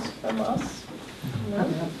about this from us? No?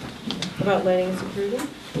 About lighting and security?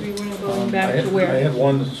 Or you want to go back to where? I have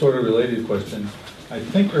one sort of related question. I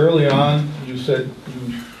think early on, you said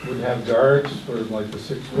you would have guards for like the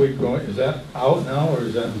 6 week going, is that out now, or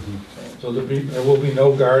is that, so there will be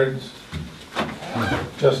no guards,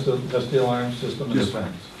 just the alarm system and the Just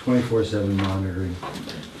fence? 24/7 monitoring.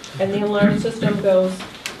 And the alarm system goes,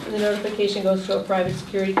 the notification goes to a private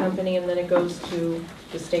security company and then it goes to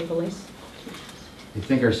the state police? I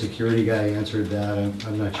think our security guy answered that.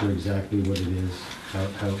 I'm not sure exactly what it is,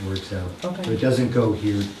 how it works out. Okay. But it doesn't go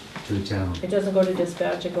here to the town. It doesn't go to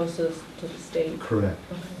dispatch, it goes to the state? Correct,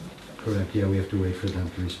 Okay. correct. Yeah, we have to wait for them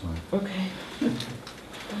to respond. Okay.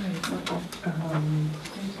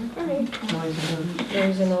 All right.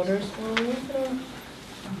 Noise and odors. Noise and odors.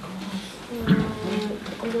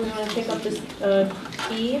 We're going to take up this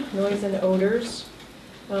E, noise and odors.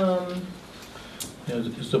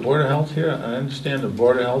 Is the Board of Health here? I understand the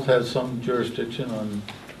Board of Health has some jurisdiction on,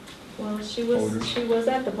 Well, she Odors. was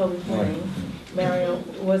at the public hearing. Maria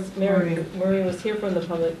was here from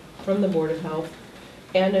the Board of Health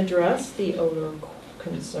and addressed the odor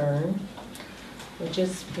concern, which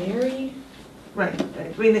is very. Right,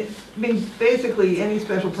 I mean, basically, any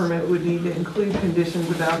special permit would need to include conditions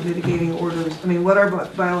about mitigating odors. I mean, what our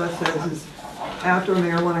bylaw says is outdoor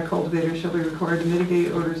marijuana cultivators shall be required to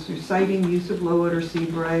mitigate odors through siting, use of low odor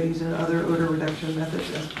seed varieties and other odor reduction methods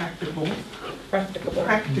as practicable,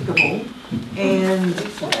 and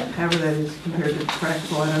however that is compared to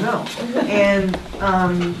practical, I don't know. And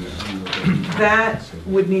that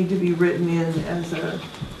would need to be written in as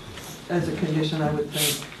a condition, I would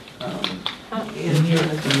think. in your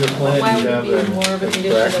plan, Why you would it have be more of a a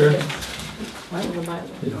condition of tractor? this? Why would the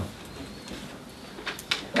bylaw? No.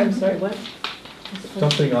 I'm sorry, what?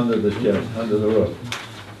 Something under the shed, under the roof.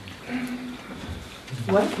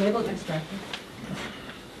 What? Labeled extractor.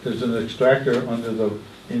 There's an extractor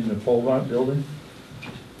in the pole barn building?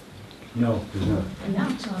 No, there's not. And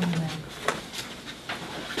that's on the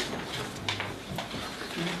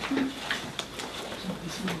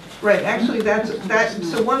Right, actually,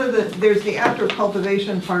 so one of there's the outdoor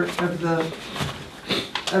cultivation part of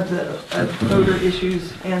odor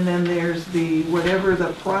issues, and then there's the, whatever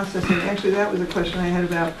the processing, actually, that was a question I had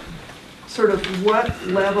about sort of what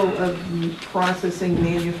level of processing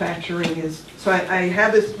manufacturing is, so I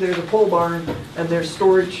have this, there's a pole barn, and there's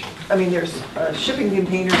storage, there's shipping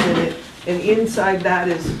containers in it, and inside that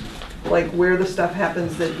is like where the stuff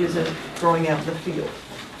happens that isn't growing out in the field.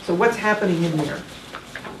 So what's happening in there?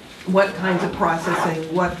 What kinds of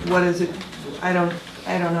processing, what is it, I don't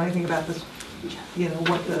know anything about this,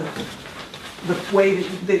 what the way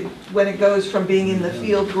that when it goes from being in the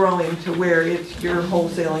field growing to where you're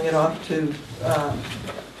wholesaling it off to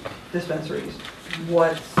dispensaries.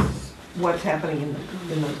 What's happening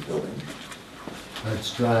in those buildings?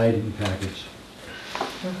 It's dried and packaged.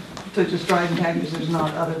 So just dried and packaged, there's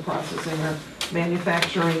not other processing or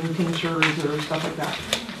manufacturing tinctures or stuff like that?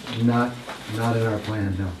 Not in our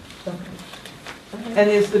plan, no. Okay. And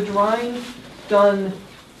is the drying done,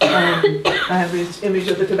 I have this image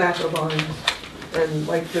of the tobacco barns and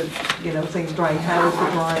like the, things drying, how is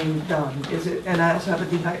the drying done? Is it, and I also have a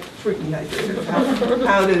fruit dehydrator.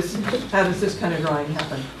 How does this kind of drying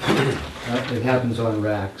happen? It happens on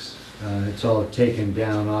racks. It's all taken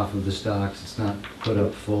down off of the stocks. It's not put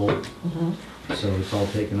up full. Mm-hmm. So it's all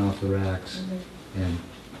taken off the racks and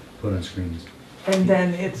put on screens. And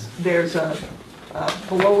then there's a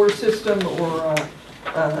blower system or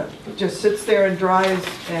just sits there and dries,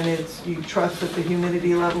 and you trust that the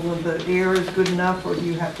humidity level of the air is good enough, or do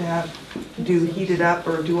you have to heat it up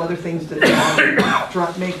or do other things to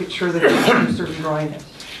make it sure that it's a certain dryness?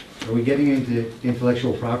 Are we getting into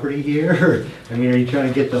intellectual property here? Are you trying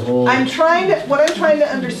to get the whole? What I'm trying to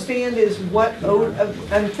understand is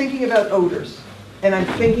I'm thinking about odors. and I'm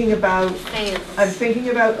thinking about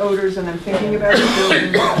odors, and I'm thinking about the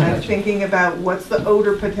buildings, and I'm thinking about what's the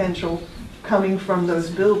odor potential coming from those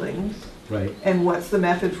buildings, Right. and what's the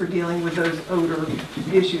method for dealing with those odor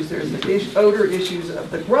issues. There's the odor issues of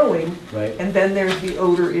the growing, Right. and then there's the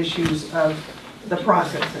odor issues of the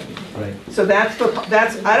processing. Right. So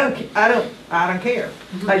I don't care.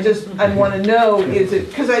 I want to know, is it,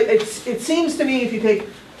 because it seems to me if you take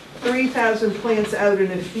 3,000 plants out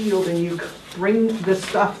in a field and you bring the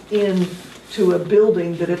stuff in to a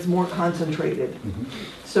building, that it's more concentrated.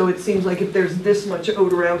 So it seems like if there's this much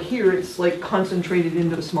odor out here, it's like concentrated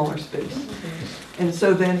into a smaller space. And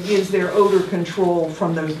so then is there odor control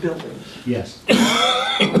from those buildings? Yes.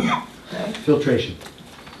 Okay. Filtration.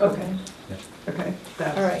 Okay. Yeah. Okay.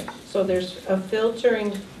 All right, so there's a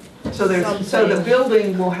filtering. So the something.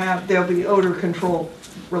 building there'll be odor control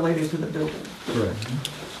related to the building. Correct.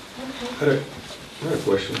 I had a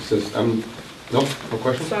question, since no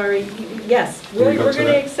question? Sorry, yes, Can we we're go going to to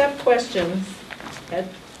that? accept questions,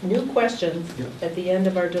 new questions Yeah. at the end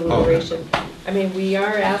of our deliberation. I mean, we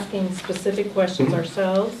are asking specific questions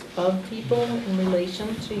ourselves of people in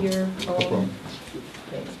relation to your No own problem.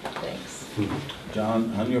 thing. Thanks.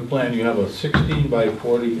 John, on your plan, you have a 16 by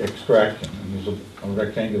 40 extraction, and there's a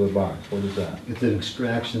rectangular box. What is that? It's an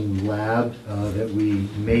extraction lab that we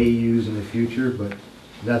may use in the future, but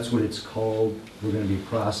that's what it's called. We're going to be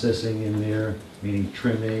processing in there, meaning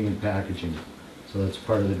trimming and packaging. So that's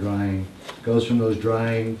part of the drying. Goes from those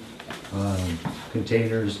drying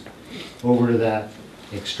containers over to that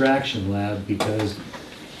extraction lab, because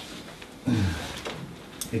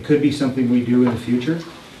it could be something we do in the future,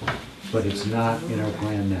 but it's not in our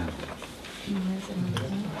plan now.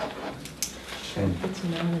 And It's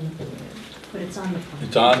not in the plan. But it's on the plan.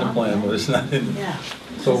 It's on the plan, but it's not in. Yeah.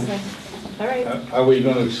 So All right, are we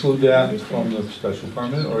going to exclude that from the special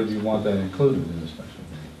permit, or do you want that included in the special permit?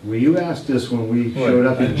 well, you asked us when we showed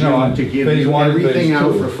up in No, June to give phase you one and phase everything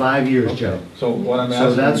out two. for 5 years, Okay. Joe. So what I'm asking.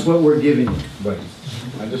 So that's what we're giving you. Right,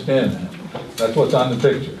 I understand that. That's what's on the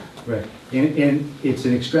picture. Right. And it's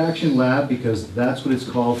an extraction lab because that's what it's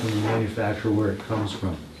called from the manufacturer where it comes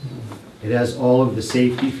from. It has all of the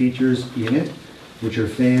safety features in it, which are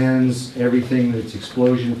fans, everything that's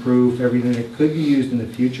explosion proof, everything that could be used in the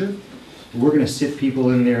future. We're gonna sit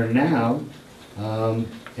people in there now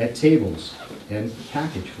at tables and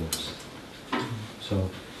package for us. So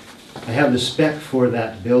I have the spec for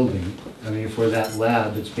that building, for that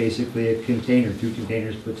lab. It's basically a container, 2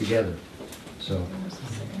 containers put together. So,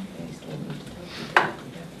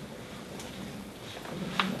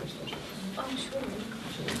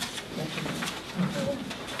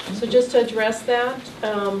 so just to address that,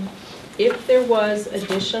 if there was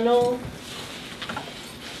additional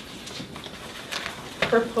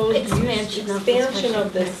proposed expansion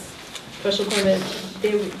of this special permit,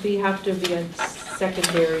 we have to be a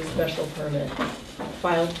secondary special permit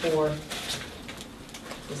filed for.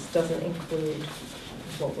 This doesn't include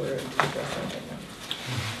what we're addressing right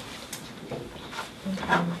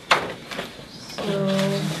now. So,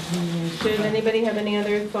 did anybody have any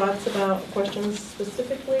other thoughts about questions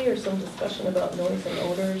specifically, or some discussion about noise and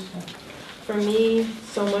odors? For me,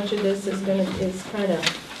 so much of this is kind of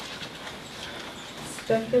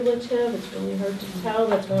speculative. It's really hard to tell.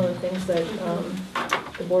 That's one of the things that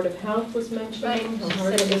the Board of Health was mentioning. How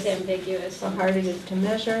hard it is, ambiguous. how hard it is to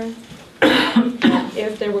measure.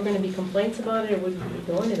 If there were going to be complaints about it, it would be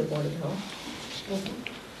going to the Board of Health.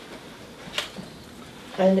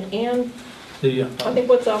 And I think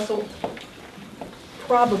what's also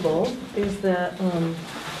probable is that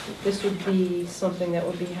this would be something that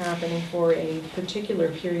would be happening for a particular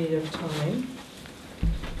period of time,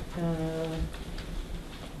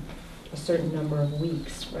 a certain number of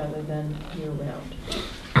weeks rather than year-round.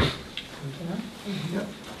 Yeah? Yep.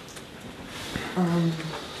 Kind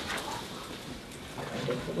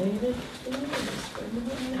of the way it is.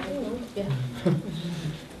 Yeah.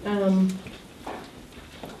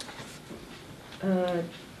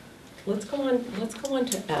 Let's go on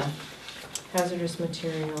to F, hazardous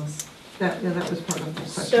materials. That was part of the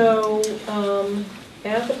question. So,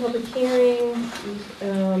 at the public hearing,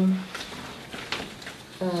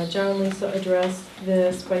 John and Lisa addressed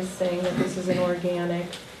this by saying that this is an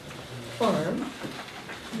organic farm,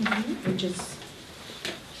 which is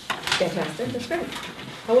fantastic, that's great.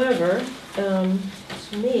 However,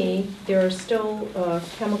 to me, there are still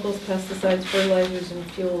chemicals, pesticides, fertilizers, and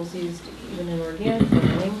fuels used even in organic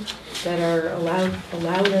farming that are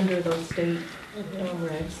allowed under those state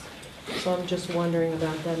regs. So I'm just wondering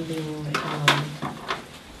about them being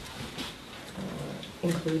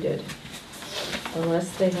included,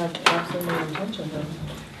 unless they have absolutely no intention of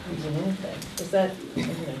using anything. Is that? I'm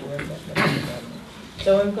gonna do it.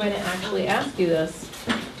 So I'm going to actually ask you this.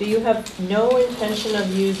 Do you have no intention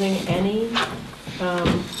of using any,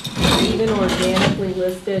 even organically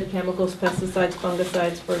listed chemicals, pesticides,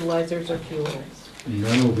 fungicides, fertilizers, or fuels?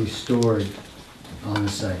 None will be stored on the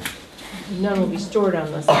site. None will be stored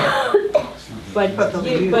on the site. But Will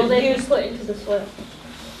they be used, put into the soil?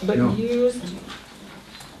 but No. used,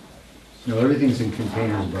 No, everything's in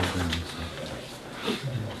containers above ground.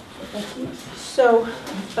 so,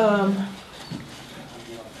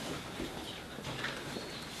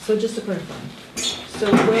 so just to clarify,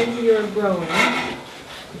 so when you're growing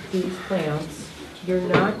these plants, you're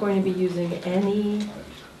not going to be using any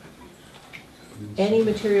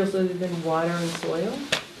materials other than water and soil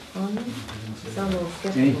on them? Sound a little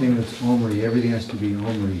skeptical. Anything that's OMRI, everything has to be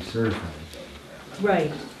OMRI certified.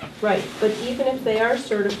 Right, right, but even if they are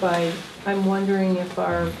certified, I'm wondering if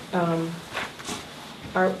our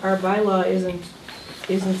bylaw isn't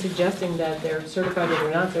suggesting that they're certified or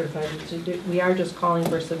they're not certified. We are just calling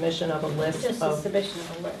for submission of a list Just a of submission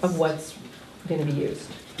of a list. what's gonna be used.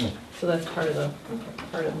 Oh. So that's part of the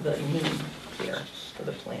need here for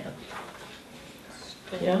the plan.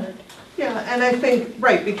 Yeah? Yeah, and I think,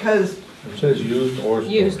 right, because It says used or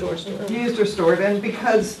stored. Used or stored. used or stored, and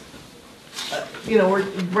because, you know, we're,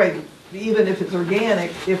 right, even if it's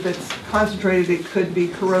organic, if it's concentrated, it could be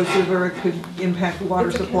corrosive, or it could impact the water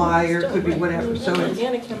It's a supply, or it chemical could be still, right? whatever, so it's,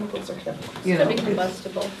 Organic chemicals are chemicals. you It's know. gonna be it's-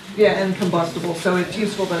 combustible. Yeah, and combustible, so it's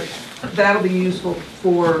useful, but that'll be useful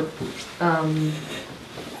for,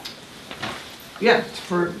 yeah,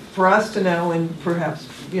 for us to know, and perhaps,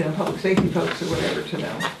 you know, public safety folks or whatever to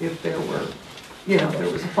know if there were, you know, if there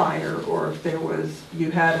was a fire, or if there was, you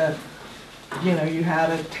had a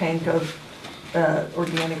tank of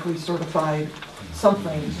organically certified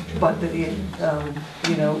something, but that it,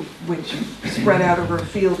 you know, which spread out over a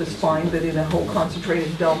field is fine, but in a whole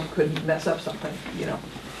concentrated dump could mess up something, you know.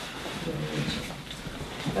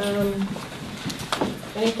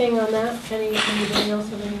 Anything on that? Anybody else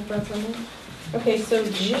have any thoughts on that? Okay, so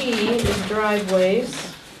G is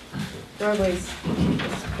driveways. Driveways is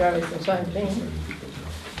fine to me.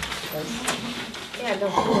 Yeah,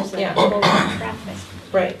 no, there's Yeah. a whole lot of traffic.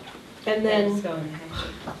 Right, and then, That's going ahead.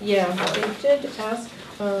 yeah, they did ask,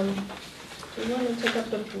 do you want to take up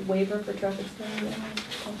the waiver for traffic study?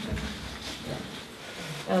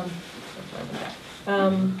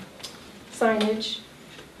 Signage,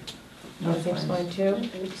 that seems fine too.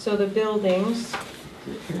 So the buildings,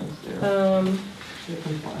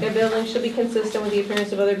 the building should be consistent with the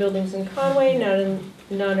appearance of other buildings in Conway,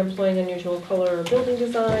 not employing unusual color or building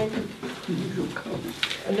design.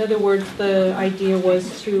 In other words, the idea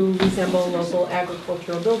was to resemble local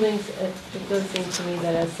agricultural buildings. It does seem to me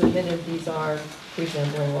that as submitted, these are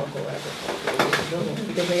resembling local agricultural buildings,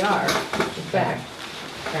 because they are, in fact,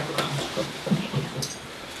 agricultural.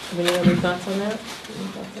 Any other thoughts on that? Any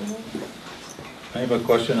thoughts on that? I have a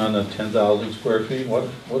question on the 10,000 square feet. What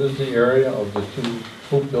is the area of the two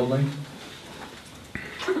hoop buildings?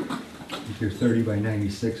 If you're 30 by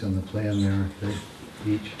 96 on the plan there,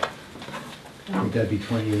 each. I think that'd be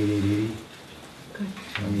 28,880. Okay.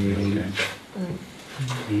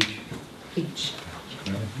 28,880 each. Each.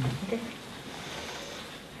 Okay.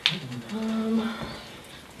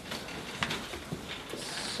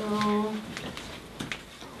 So,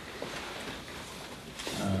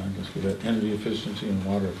 I guess we got energy efficiency and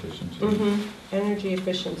water efficiency. energy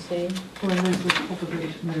efficiency, Well, there's the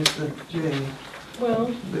cultivation, there's the J,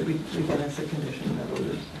 well, but we, again, that's a condition, that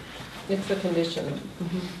was, it's the condition.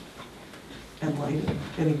 and lighting,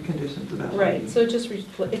 any conditions about lighting. Right, so it just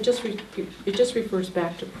refers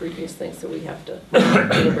back to previous things that we have to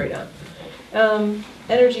deliberate on.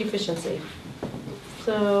 Energy efficiency.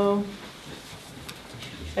 So,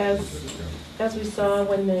 as we saw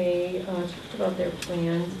when they talked about their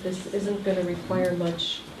plans, this isn't going to require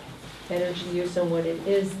much energy use, and what it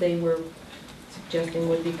is they were suggesting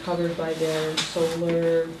would be covered by their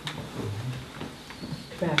solar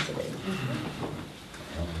capacity.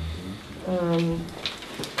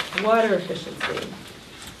 Water efficiency.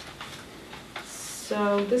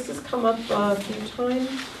 So this has come up a few times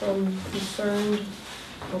from concerned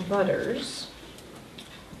abutters.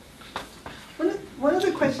 One of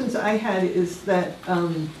the questions I had is that,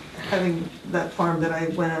 having that farm that I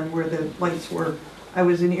went on where the lights were, I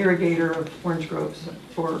was an irrigator of orange groves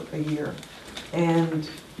for a year, and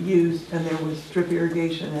there was drip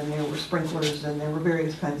irrigation, and there were sprinklers, and there were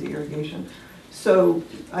various kinds of irrigation. So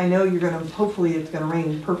I know you're gonna, hopefully it's gonna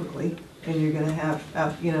rain perfectly, and you're gonna have,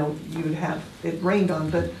 you know, you would have it rained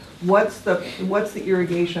on, but what's the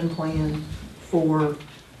irrigation plan for,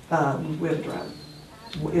 with a drought?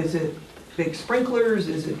 Is it big sprinklers?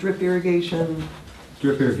 Is it drip irrigation?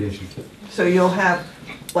 Drip irrigation. So you'll have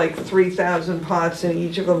like 3,000 pots and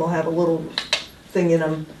each of them will have a little thing in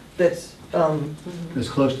them that's, As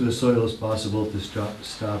close to the soil as possible to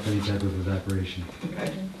stop any type of evaporation.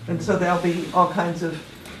 okay. And so there'll be all kinds of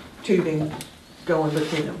tubing going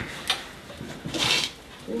between them.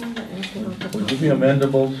 Would you be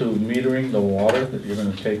amendable to metering the water that you're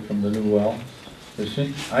gonna take from the new well?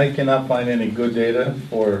 I cannot find any good data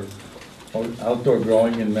for outdoor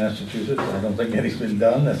growing in Massachusetts. I don't think any's been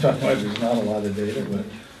done, that's why there's not a lot of data, but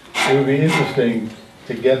it would be interesting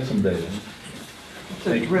to get some data.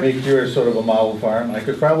 Make yours sort of a model farm. I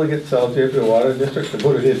could probably get Southfield Water District to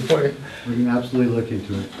put it in for you. We can absolutely look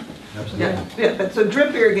into it, absolutely. Yeah, but so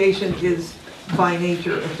drip irrigation is by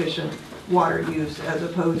nature efficient water use as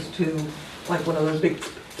opposed to like one of those big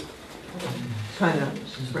kind of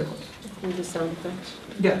sprinklers. With the sound effects.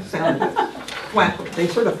 Yeah, sound effects. Whack, they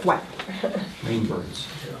sort of whack. Rainbirds.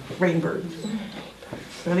 Rainbirds.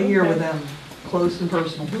 Spent a year with them, close and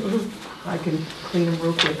personal. I can clean them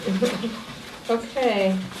real quick.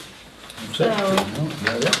 Okay, so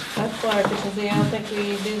that's water efficiency. I don't think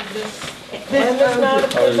we did this. And it's not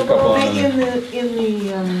applicable. In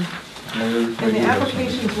the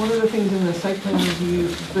applications, one of the things in the site plan review,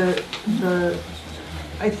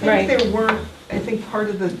 I think there weren't, I think part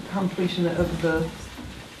of the completion of the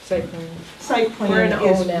Site plan. We're in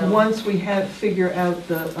is O now. once we have figure out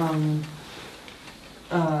the,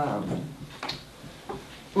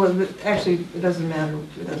 well, actually, it doesn't matter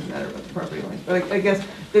about the property line, but I guess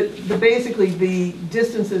basically the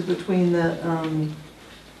distances between the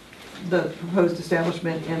proposed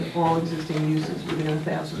establishment and all existing uses within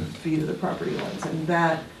 1,000 feet of the property lines, and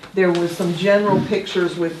that there was some general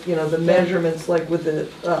pictures with, you know, the measurements like with the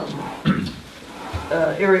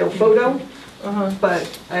aerial photo,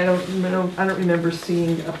 but I don't remember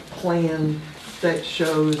seeing a plan that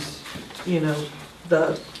shows, you know,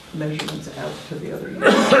 the measurements out to the other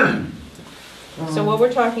units. So what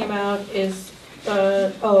we're talking about is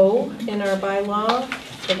O in our bylaw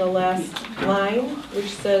for the last line,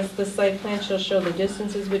 which says the site plan shall show the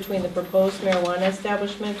distances between the proposed marijuana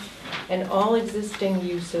establishment and all existing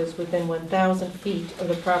uses within 1,000 feet of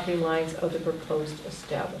the property lines of the proposed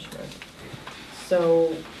establishment. So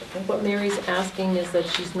I think what Mary's asking is that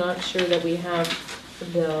she's not sure that we have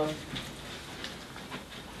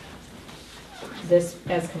this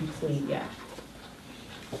as complete yet.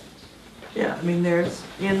 Yeah, I mean, there's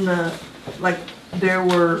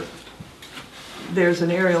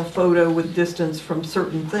an aerial photo with distance from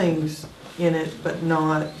certain things in it, but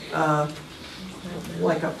not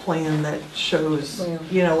like a plan that shows,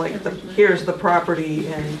 you know, like here's the property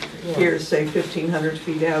and here's, say, 1,500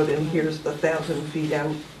 feet out and here's the 1,000 feet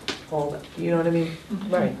out, all that, you know what I mean?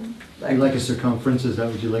 Right. You'd like a circumference, is that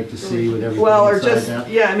what you'd like to see with everything Well, or inside just, that?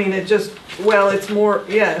 yeah, I mean, it's more,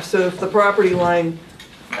 yeah, so if the property line,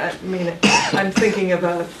 I mean, I'm thinking of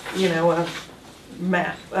a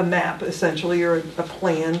map essentially, or a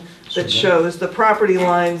plan that shows the property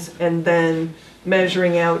lines and then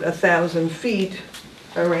measuring out 1,000 feet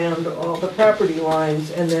around all the property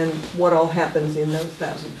lines, and then what all happens in those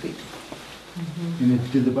 1,000 feet.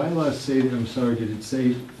 And did the bylaws say, I'm sorry, did it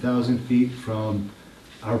say 1,000 feet from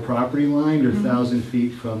our property line or 1,000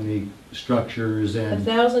 feet from the structures and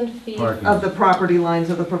 1,000 feet parking? Of the property lines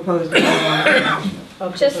of the proposed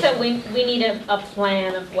establishment. Just that we need a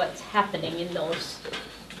plan of what's happening in those.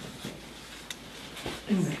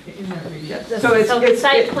 So the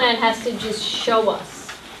site plan has to just show us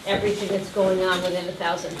everything that's going on within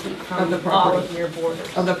 1,000 feet from all of your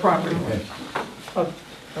borders. Of the property. Okay.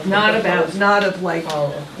 Not of like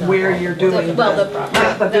where you're doing, not the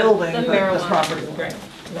building, but the property. Right,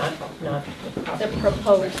 not the property. The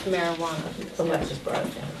proposed marijuana. So let's just brought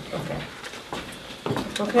it down, okay.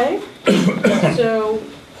 Okay, so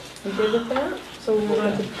we good with that? So we'll move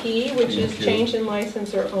on to P, which is change in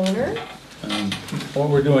license or owner. What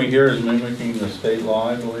we're doing here is mimicking the state law,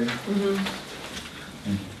 I believe.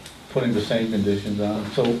 And putting the same conditions on.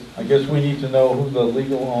 So I guess we need to know who the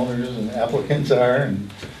legal owners and applicants are, and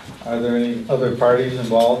are there any other parties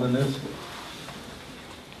involved in this?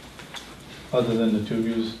 Other than the two of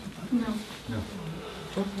you? No.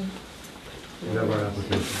 We have our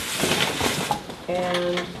application.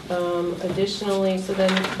 And additionally, so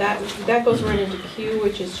then that goes right into Q,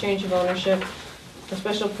 which is change of ownership. A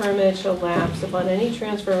special permit shall lapse upon any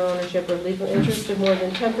transfer of ownership or legal interest of more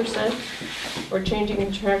than 10% or changing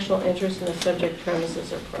contractual interest in the subject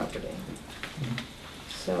premises or property.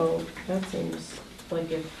 So that seems like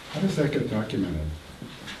if... How does that get documented?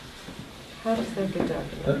 How does that get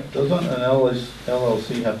documented? Doesn't an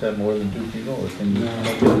LLC have to have more than 2 people, or can you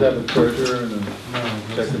just have a treasurer and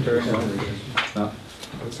a secretary? No,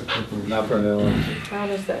 That's a corporation. not for an LLC. How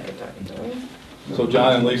does that get documented? So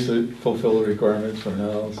John and Lisa fulfill the requirements for an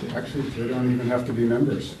LLC? Actually, they don't even have to be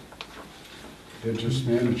members. They're just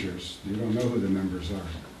managers. You don't know who the members are.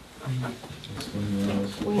 We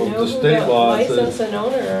Well, know the who state the law license says and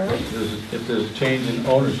owner are. if there's a change in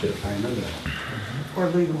ownership. I know that, Or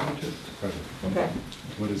legal interest. but Okay,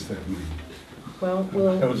 what does that mean? well,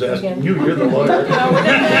 we'll. I was asking again- you, you're the lawyer. No, we're not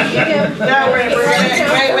asking him. No,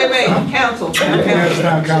 wait, council, town That's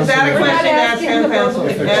town council. Is that a council. question to ask town council?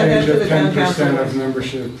 If a Add that change to of the town 10% council of list.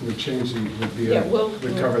 membership would change, would be, Yeah, we'll-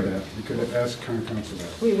 would cover that. You could ask town council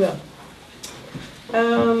that. We will.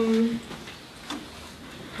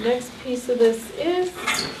 Next piece of this is,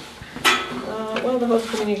 well, the host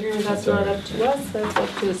community agreement, that's not up to us, that's up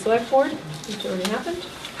to the select board, which already happened.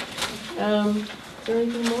 Is there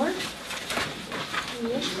anything more?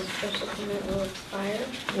 Yes. The special permit will expire.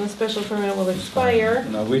 The special permit will expire.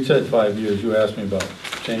 No, we said 5 years, you asked me about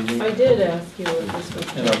changing. I did ask you if this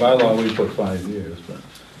was. In our bylaw, we put 5 years, but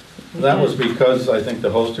that was because I think the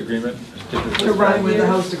host agreement is To typically. run with the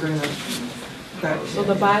host agreement. That was So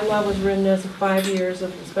the bylaw was written as 5 years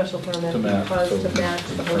of the special permit To match, because so- to match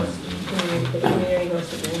the host community, the community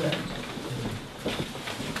host agreement.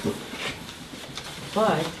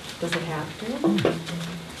 But, does it have to?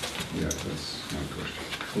 Yeah, that's my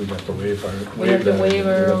question. We have to waive our. We have to that. waive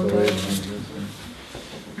our We have to own waive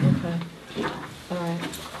it. Okay, all right.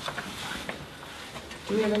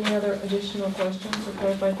 Do we have any other additional questions or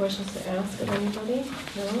clarifying questions to ask of anybody?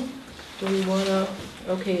 No? Do we want to,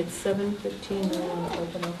 okay, it's 7:15, I want to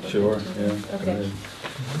open up. Sure, yeah. Okay.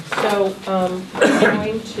 So, we're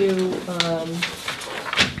going to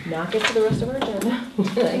not get to the rest of our agenda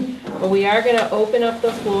tonight, but we are going to open up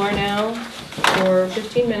the floor now for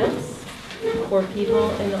 15 minutes for people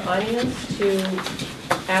in the audience to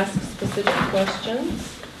ask specific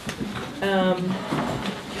questions.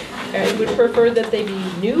 I would prefer that they be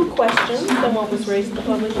new questions than what was raised in the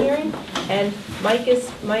public hearing. And Mike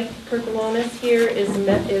Kirkalonis here is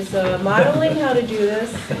modeling how to do this.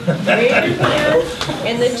 Raise your hand,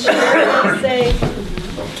 and the chair will say,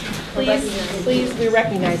 please, we're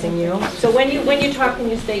recognizing you. So when you talk, can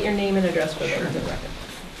you state your name and address for the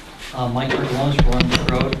record? Mike Bertolone,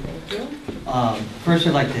 Bournemouth Road. Thank you. First,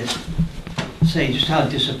 I'd like to say just how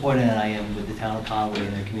disappointed I am with the town of Conway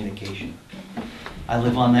and their communication. I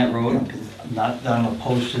live on that road. Not that I'm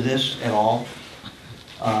opposed to this at all.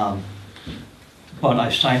 But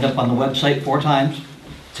I've signed up on the website 4 times.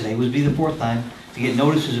 Today would be the 4th time to get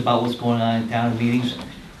notices about what's going on in town meetings.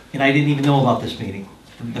 And I didn't even know about this meeting,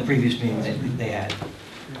 the previous meeting that they had.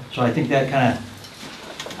 So I think that kind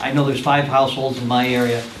of, I know there's 5 households in my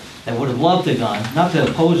area that would have loved to have gone, not to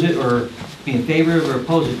oppose it or be in favor of it or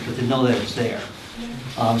oppose it, but to know that it's there.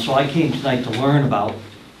 So I came tonight to learn about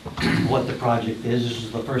what the project is. This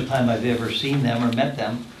is the first time I've ever seen them or met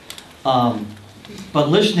them. But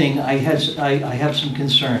listening, I have some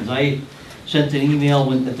concerns. I sent an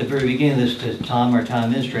email at the very beginning of this to Tom, our town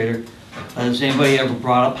administrator. Has anybody ever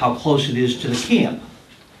brought up how close it is to the camp?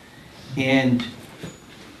 And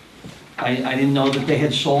I didn't know that they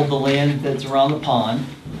had sold the land that's around the pond.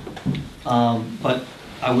 But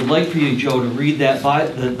I would like for you, Joe, to read that our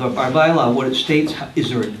bylaw, what it states. Is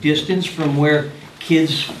there a distance from where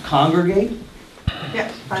kids congregate?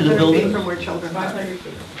 Yes, To the 500 building? feet from where children are. 500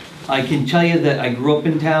 feet. I can tell you that I grew up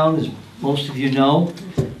in town, as most of you know.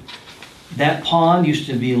 That pond used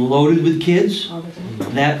to be loaded with kids.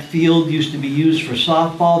 That field used to be used for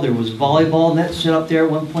softball. There was volleyball nets set up there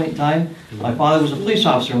at one point in time. My father was a police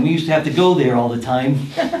officer, and we used to have to go there all the time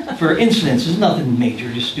for incidents. It's nothing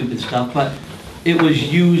major, just stupid stuff, but it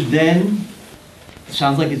was used then. It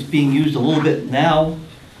sounds like it's being used a little bit now.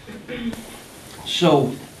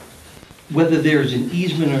 So whether there's an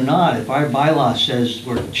easement or not, if our bylaw says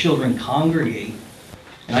where children congregate,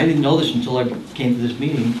 and I didn't know this until I came to this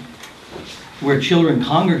meeting, where children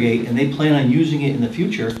congregate and they plan on using it in the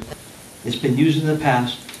future, it's been used in the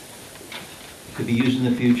past, could be used in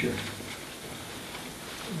the future.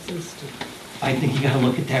 I think you gotta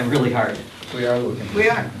look at that really hard. We are looking. We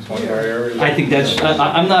are. It's one of our areas. I think that's,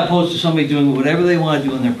 I'm not opposed to somebody doing whatever they want to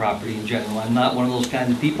do on their property in general. I'm not one of those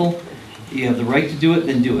kinds of people. You have the right to do it,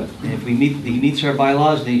 then do it. And if he meets our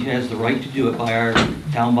bylaws, then he has the right to do it by our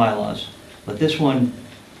town bylaws. But this one,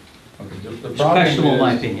 Okay, the it's problem questionable in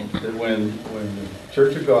my is opinion. that when the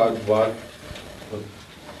Church of God bought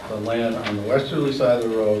the land on the westerly side of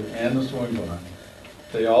the road and the swimming barn,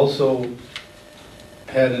 they also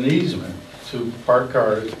had an easement to park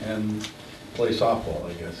cars and play softball,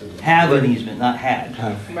 I guess. Have an easement, not had.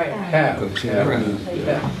 Right. Had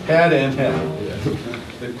and have, yes.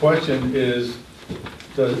 The question is,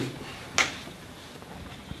 does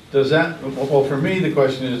that, well, for me, the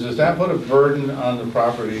question is, does that put a burden on the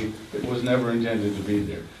property that was never intended to be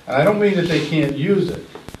there? And I don't mean that they can't use it,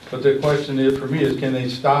 but the question is, for me, is can they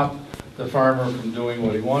stop the farmer from doing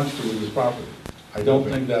what he wants to with his property? I don't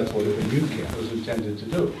think that's what it was intended to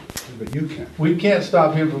do. But you can. We can't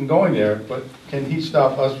stop him from going there, but can he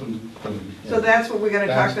stop us from? So that's what we're gonna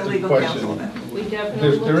talk That's to the legal question. counsel about. We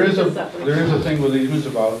definitely will There is take this up with there is them. a thing with easements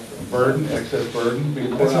about burden, excess burden. being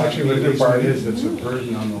put That's on actually what either it party. is, it's a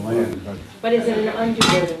burden on the land, but But is it an undue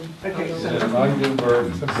burden? Okay, It's so, an undue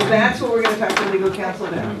burden. so that's what we're gonna talk to legal counsel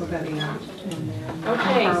about.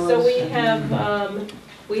 Okay, so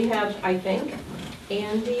we have, I think,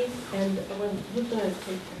 Andy and, who's gonna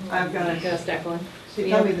take? I've got it. Gonna stack one. See,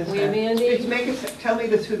 tell me the We have staff. Andy. Just make it, tell me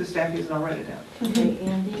this, who the staff is, and I'll write it down. Okay,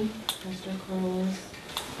 Andy, Mr. Carlos,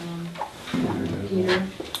 Peter,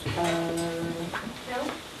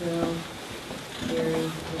 Bill, Gary,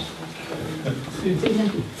 Susan,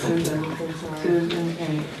 Susan,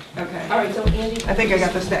 and, okay. All right, so Andy. I think I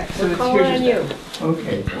got the stack. So We're it's calling here's on your you. stack.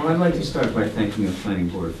 Okay, well, I'd like to start by thanking the planning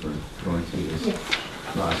board for going through this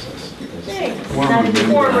process. Thanks. Former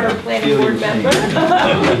Former planning board member.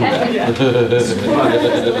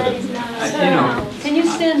 You know, Can you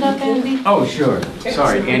stand up, Andy? oh, sure,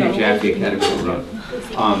 sorry, Andy Jaffe, Academy Road.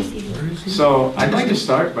 So I'd like to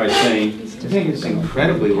start by saying, I think it's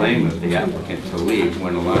incredibly lame of the applicant to leave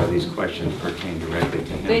when a lot of these questions pertain directly to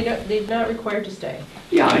him. They're not required to stay.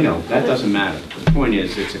 Yeah, I know, that doesn't matter. The point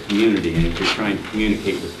is, it's a community, and if you're trying to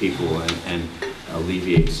communicate with people and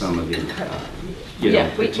alleviate some of the, you know,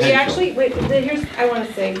 Yeah, we potential. actually, here's, I want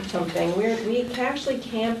to say something. We actually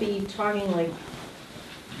can't be talking like,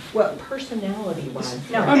 well, personality-wise.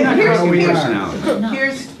 I'm not Here's- going here's- personality.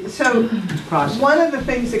 Here's, so, Process. one of the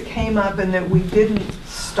things that came up and that we didn't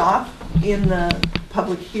stop in the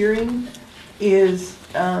public hearing is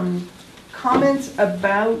comments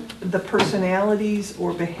about the personalities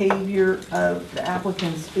or behavior of the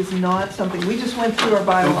applicants is not something, we just went through our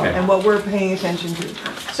bylaw Okay. and what we're paying attention to.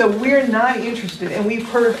 So we're not interested, and we've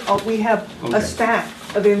heard, we have Okay. a stack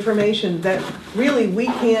of information that really we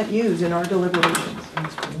can't use in our deliberations.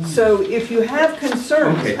 So if you have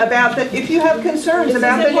concerns Okay. about the, if you have concerns This is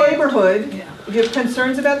about the important. neighborhood, if you have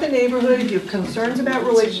concerns about the neighborhood, if you have concerns about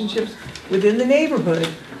relationships within the neighborhood,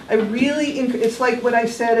 I really, it's like what I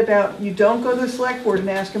said about, you don't go to the select board and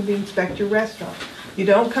ask them to inspect your restaurant. You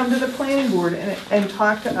don't come to the planning board and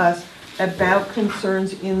talk to us about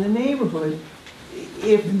concerns in the neighborhood.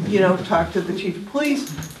 If, you know, talk to the chief of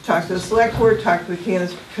police, talk to the select board, talk to the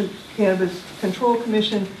Cannabis Control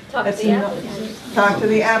Commission. Talk to That's the enough. applicant. Talk to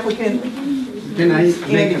the applicant. Can I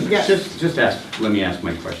make, Yes. just ask, let me ask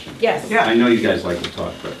my question. Yes. Yeah. I know you guys like to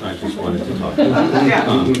talk, but I just wanted to talk.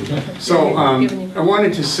 Yeah. So, I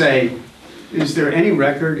wanted to say, is there any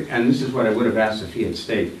record, and this is what I would have asked if he had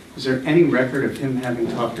stayed, is there any record of him having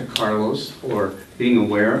talked to Carlos or being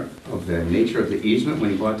aware of the nature of the easement when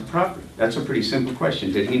he bought the property? That's a pretty simple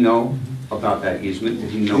question. Did he know about that easement? Did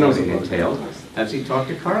he know what it entailed? Has he talked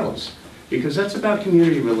to Carlos? Because that's about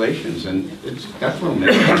community relations, and that's what'll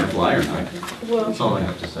make it on the flyer night. Well, That's all I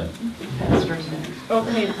have to say.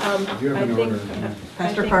 okay, You have I an think. order.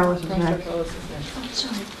 Pastor Carlos is Pastor next. Carlos is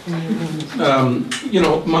next. You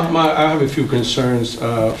know, I have a few concerns.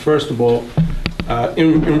 First of all,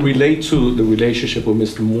 in relate to the relationship with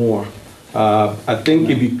Mr. Moore, I think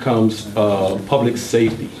it becomes public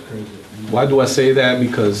safety. Why do I say that?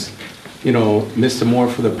 Because, you know, Mr. Moore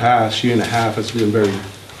for the past year and a half has been very,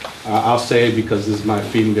 I'll say it because this is my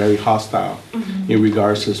feeling, very hostile in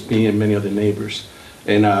regards to me and many other neighbors.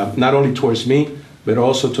 And not only towards me, but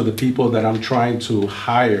also to the people that I'm trying to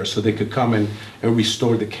hire so they could come and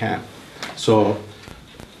restore the camp. So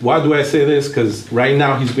why do I say this? Because right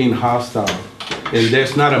now he's being hostile, and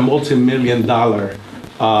there's not a multi-million-dollar,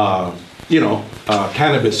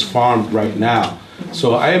 cannabis farm right now.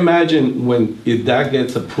 So I imagine if that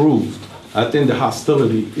gets approved, I think the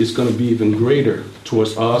hostility is going to be even greater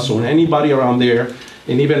towards us or anybody around there,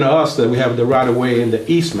 and even us that we have the right of way in the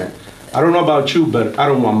easement. I don't know about you, but I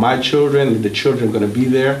don't want my children and the children going to be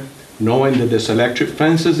there knowing that there's electric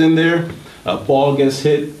fences in there. A ball gets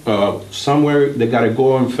hit somewhere, they got to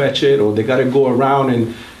go and fetch it, or they got to go around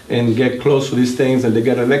and get close to these things, and they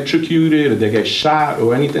get electrocuted or they get shot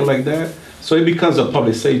or anything like that. So it becomes a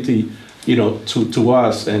public safety, to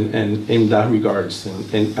us and in that regards.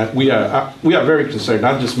 And we are very concerned,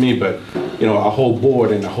 not just me, but, our whole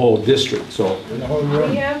board and the whole district, so. We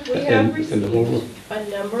have And the whole received room. a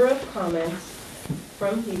number of comments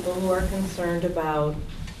from people who are concerned about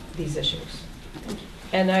these issues.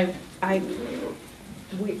 And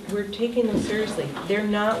we're taking them seriously. They're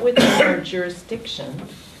not within our jurisdiction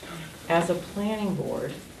as a planning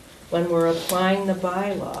board when we're applying the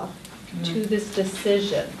bylaw to this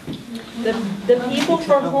decision. The people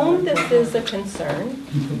for whom this is a concern,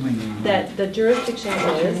 that the jurisdiction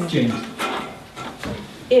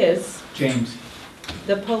is James.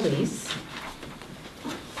 the police,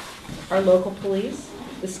 our local police,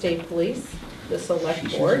 the state police, the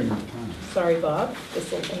select board, sorry Bob, and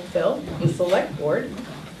Phil, the select board,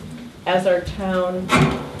 as our town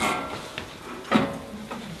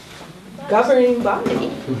governing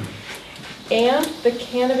body, and the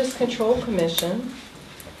Cannabis Control Commission,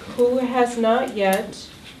 who has not yet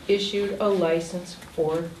issued a license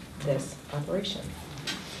for this operation.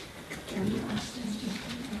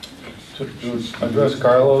 To address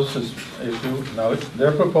Carlos's issue, now,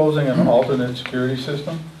 they're proposing an alternate security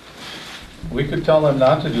system. We could tell them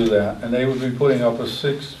not to do that, and they would be putting up a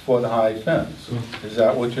 6-foot-high fence. Is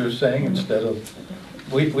that what you're saying, instead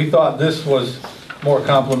of, we thought this was more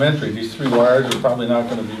complimentary. These 3 wires are probably not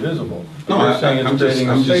going to be visible. No, You're saying it's I'm creating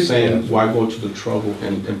a just safety saying, hazard. why go to the trouble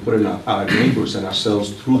and putting our neighbors and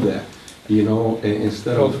ourselves through that, you know,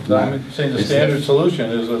 instead of. Well, I'm saying the standard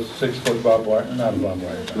solution is a 6-foot barbed wire, not a barbed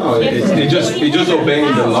wire. No, it just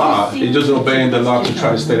obeying the law. It just obeying the law to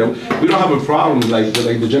try to stay there. We don't have a problem, like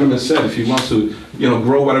the gentleman said, if he wants to, you know,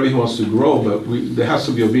 grow whatever he wants to grow, but there has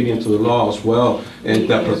to be obedient to the law as well, and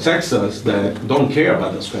that protects us that don't care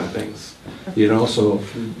about those kind of things. You know, so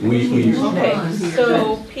we. Okay,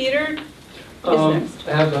 so Peter is next.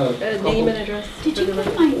 I have a Name and address. Did you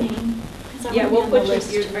put my name? 'Cause I Yeah, wanna we'll be on the put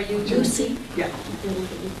list. your, are you Lucy? Yeah.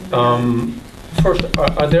 First,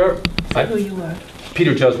 are there, Who you are.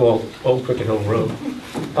 Peter Jeswell, Old Cricket Hill Road.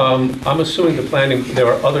 I'm assuming there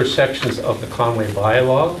are other sections of the Conway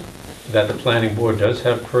bylaw that the planning board does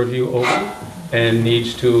have purview over and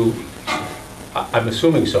needs to, I'm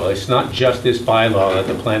assuming so. It's not just this bylaw that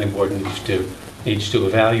the planning board needs to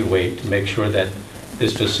evaluate to make sure that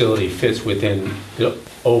this facility fits within the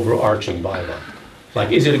overarching bylaw.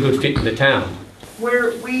 Like, is it a good fit in the town?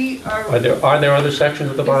 Where we are. Are there other sections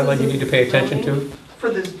of the bylaw you need to pay attention to? For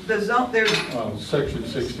the zone, there's, Section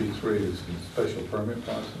 63 is the special permit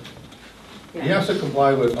process. He has to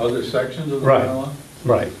comply with other sections of the Right. bylaw.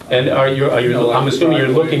 Right. And I'm assuming you're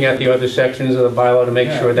looking at the other sections of the bylaw to make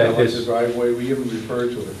sure that like the this, driveway, we even refer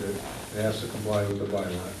to it, that it has to comply with the bylaw,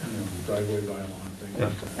 the driveway bylaw and things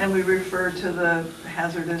like that. and we refer to the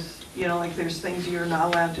hazardous, you know, like there's things you're not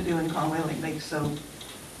allowed to do in Conway, like make soap,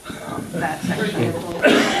 that section.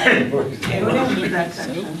 That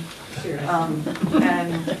section.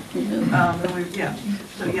 Yeah,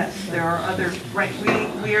 so yes, there are other, right,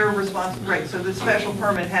 we are responsible, right, so the special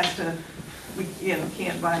permit has to, we, you know,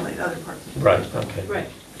 can't violate other parts of it. right, okay. Right.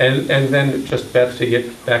 And then just Beth, to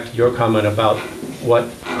get back to your comment about what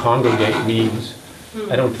congregate means,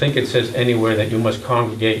 I don't think it says anywhere that you must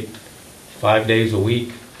congregate 5 days a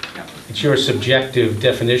week. No. It's your subjective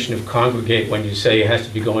definition of congregate when you say it has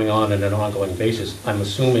to be going on an ongoing basis. I'm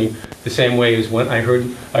assuming the same way as when I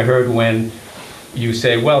heard when you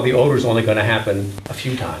say, well, the odor's only going to happen a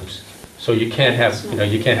few times. So you can't have,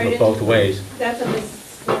 you can't have it both ways. That's a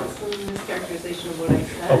mischaracterization of what I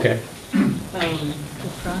said. Okay.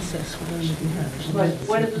 But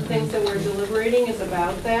one of the things that we're deliberating is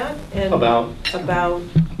about that, and About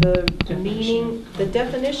the meaning, the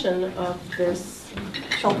definition of this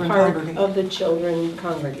Children part congregating. of the children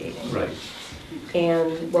congregating. right.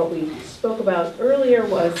 And what we spoke about earlier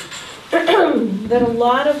was that a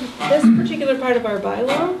lot of this particular part of our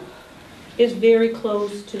bylaw is very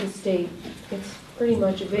close to the state. It's pretty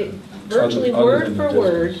much virtually Other word than for the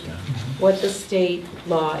word distance, what the state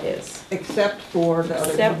law is, Except for the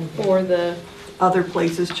other. except for the, Other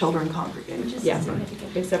places children congregate. yeah,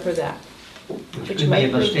 except for that. Which could be a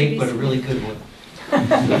mistake, but a really good one.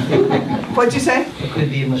 What'd you say? It could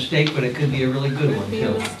be a mistake, but it could be a really good one, Could be a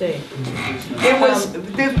too. mistake. It was,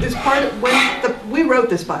 this part, we wrote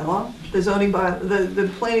this bylaw, the zoning by, the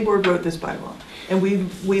planning board wrote this bylaw. And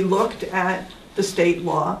we looked at the state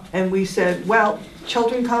law and we said, well,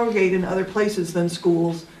 children congregate in other places than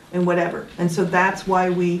schools and whatever. And so that's why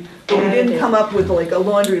but we didn't come up with like a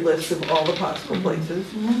laundry list of all the possible places.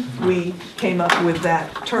 We came up with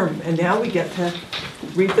that term and now we get to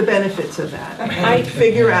reap the benefits of that and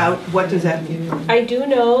figure out what does that mean. I do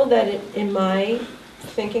know that in my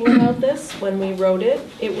thinking about this, when we wrote it,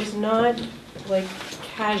 it was not like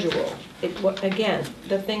casual. Again,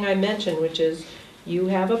 the thing I mentioned, which is you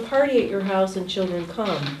have a party at your house and children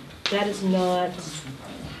come. That is not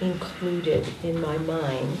included in my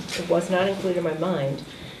mind, it was not included in my mind,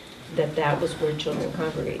 that was where children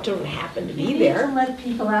congregate. Children happen to be You there. need to let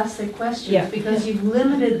people ask their questions, Yeah. because you've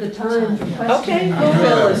limited the time for questions. Okay,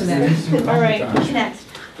 Phil is next. All right. Who's next?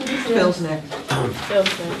 Phil's next. Phil's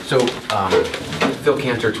next. So, Phil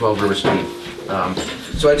Cantor, 12 River Street.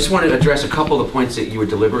 So I just wanted to address a couple of the points that you were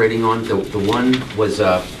deliberating on. The one was,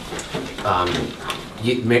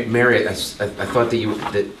 Mary, I thought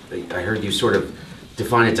that I heard you sort of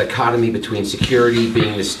define a dichotomy between security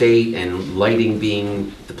being the state and lighting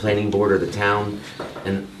being the planning board or the town.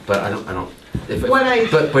 But I don't.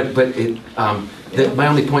 My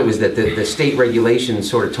only point was that the state regulations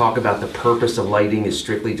sort of talk about the purpose of lighting is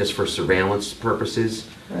strictly just for surveillance purposes.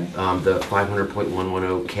 Right. The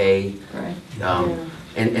 500.110K. Right.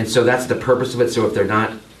 And so that's the purpose of it. So if they're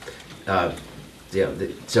not,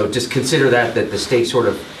 so just consider that the state sort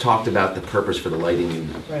of talked about the purpose for the lighting,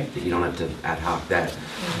 Right. that you don't have to ad hoc that.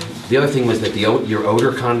 The other thing was that your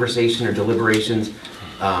odor conversation or deliberations,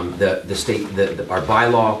 the state, our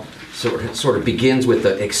bylaw sort of begins with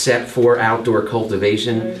the except for outdoor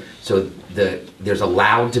cultivation. Right. So there's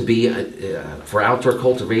allowed to be, for outdoor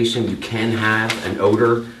cultivation, you can have an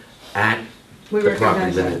odor at We the property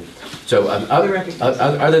recognize that. limit. So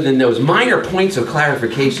other than those minor points of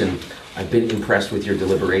clarification, I've been impressed with your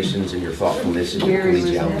deliberations and your thoughtfulness and your Gary's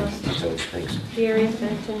collegiality. So thanks. Gary's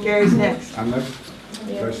Fenton. Gary's next. I'm next.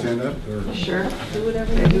 Should I stand up? Or? Sure. Do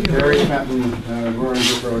whatever you do. Gary Fenton, Roaring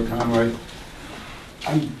Brook Road, Conway.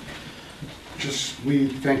 We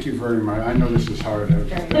thank you very much. I know this is hard.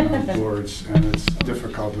 I've been on boards, and it's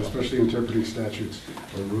difficult, especially interpreting statutes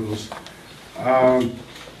or rules.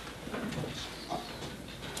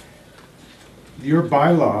 Your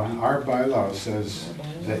bylaw, our bylaw says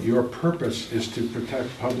that your purpose is to protect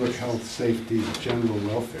public health, safety, general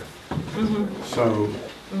welfare. So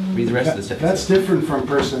Read the rest of the sentence. that's different from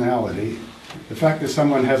personality. The fact that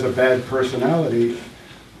someone has a bad personality,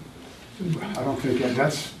 I don't think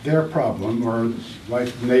that's their problem, or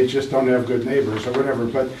like they just don't have good neighbors or whatever.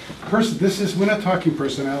 But we're not talking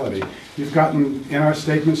personality. You've gotten in our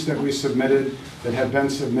statements that we submitted, that have been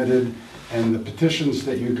submitted, and the petitions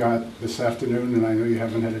that you got this afternoon, and I know you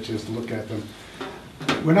haven't had a chance to look at them.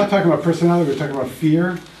 We're not talking about personality, we're talking about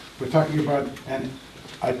fear. We're talking about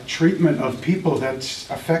a treatment of people that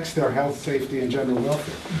affects their health, safety, and general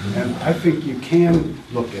welfare. And I think you can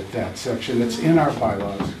look at that section. It's in our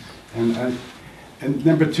bylaws. And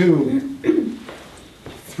number two,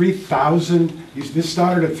 3,000, this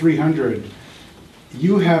started at 300.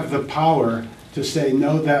 You have the power to say,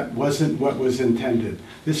 no, that wasn't what was intended.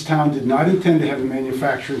 This town did not intend to have a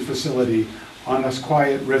manufacturing facility on a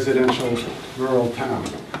quiet residential rural town.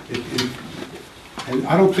 And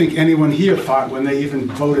I don't think anyone here thought when they even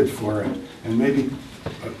voted for it, and maybe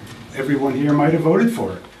everyone here might have voted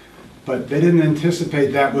for it, but they didn't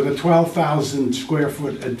anticipate that with a 12,000 square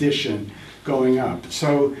foot addition going up.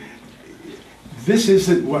 So this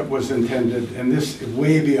isn't what was intended, and this is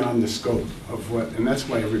way beyond the scope of what, and that's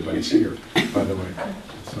why everybody's here, by the way.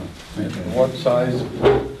 So, thank you. What size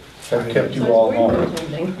have kept you all home?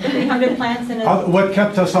 300 plants in a... What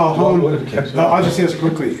kept us all home, What would have kept you all I'll just answer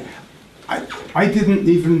quickly. I didn't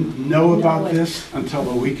even know about this until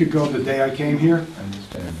a week ago, the day I came here. I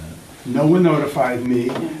understand that. No one notified me.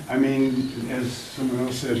 I mean, as someone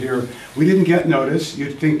else said here, we didn't get notice.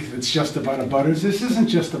 You'd think it's just about abutters. This isn't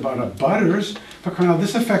just about abutters. For crying out loud,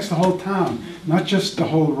 this affects the whole town, not just the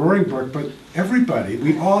whole Roaring Brook, but everybody.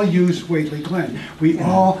 We all use Whately Glen. We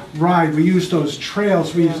all ride. We use those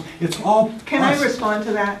trails. It's all Can I us. respond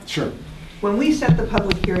to that? Sure. When we set the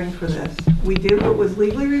public hearing for this, we did what was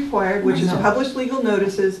legally required, which is publish legal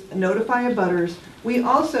notices, notify abutters. We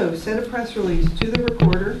also sent a press release to the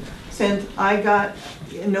recorder, I got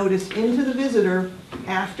a notice into the visitor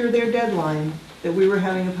after their deadline that we were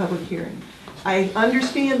having a public hearing. I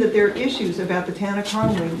understand that there are issues about the town of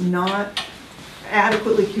Conway not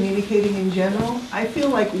adequately communicating in general. I feel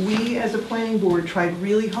like we as a planning board tried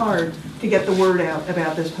really hard to get the word out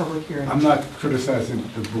about this public hearing. I'm not criticizing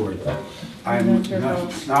the board. I'm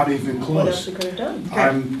not even close. What else we could have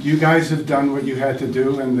done? You guys have done what you had to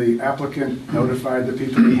do, and the applicant notified the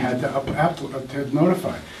people he had to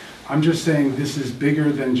notify. I'm just saying this is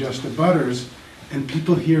bigger than just the butters, and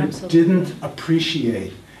people here didn't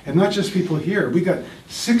appreciate. And not just people here. We got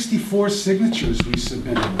 64 signatures we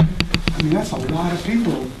submitted. I mean, that's a lot of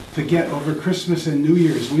people to get over Christmas and New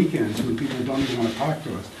Year's weekends when people don't even want to talk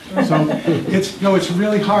to us. So it's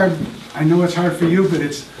really hard. I know it's hard for you, but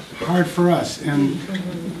it's hard for us. And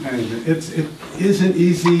it isn't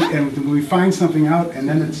easy. And when we find something out, and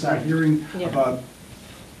then it's start hearing about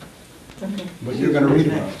what you're gonna read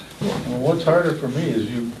about. Well, what's harder for me is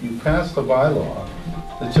you passed the bylaw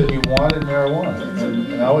that said you wanted marijuana, and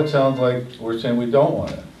now it sounds like we're saying we don't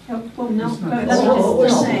want it. Well, no, That's not what we're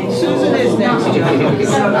saying. Susan is next, I'm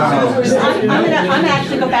gonna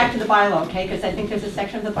actually go back to the bylaw, okay, because I think there's a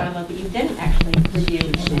section of the bylaw that you didn't actually review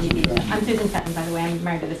in any detail. I'm Susan Sutton, by the way, I'm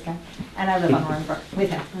married to this guy, and I live on Orange Brook with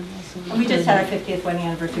him. And we just had our 50th wedding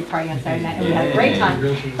anniversary party on Saturday night, and we had a great time.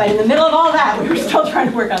 But in the middle of all that, we were still trying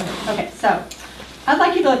to work on this. Okay, so I'd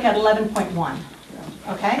like you to look at 11.1,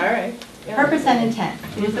 okay? All right. Purpose and intent.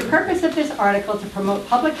 It is the purpose of this article to promote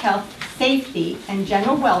public health, safety, and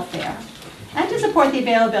general welfare, and to support the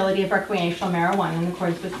availability of recreational marijuana in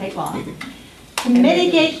accordance with state law, to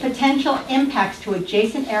mitigate potential impacts to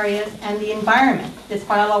adjacent areas and the environment. This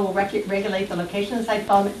bylaw will regulate the location of the site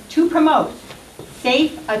development to promote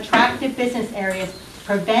safe, attractive business areas,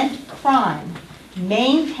 prevent crime,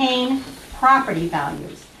 maintain property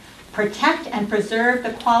values, protect and preserve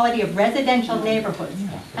the quality of residential neighborhoods,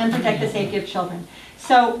 and protect the safety of children.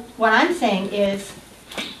 So what I'm saying is,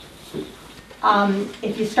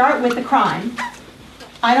 if you start with the crime,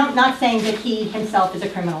 I'm not saying that he himself is a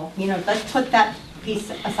criminal. You know, let's put that piece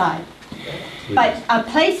aside. But a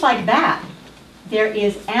place like that, there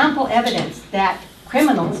is ample evidence that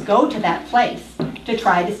criminals go to that place to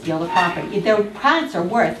try to steal the property. Their plants are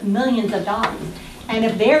worth millions of dollars. And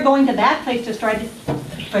if they're going to that place to try to,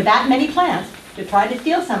 for that many plants, to try to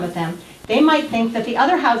steal some of them, they might think that the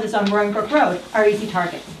other houses on Roaringbrook Road are easy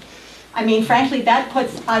targets. I mean, frankly, that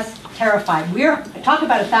puts us terrified. Talk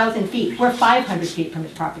about 1,000 feet. We're 500 feet from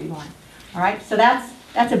his property line. All right, so that's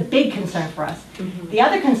a big concern for us. The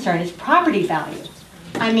other concern is property value.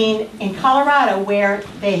 I mean, in Colorado, where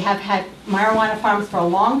they have had marijuana farms for a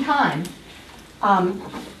long time,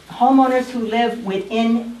 homeowners who live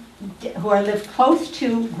live close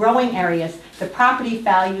to growing areas, the property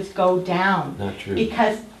values go down. Not true.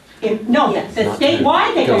 Because the statewide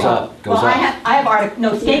Not they true. go up. Goes up. I have articles.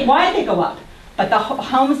 No, statewide they go up. But the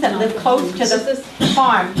homes that live close to the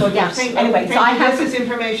farm go down. Anyway, so I have. This is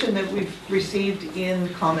information that we've received in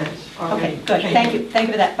comments already. Okay, good. Thank you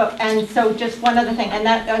for that. And so just one other thing, and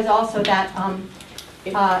that is also that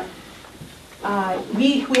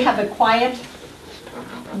we have a quiet,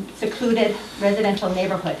 secluded residential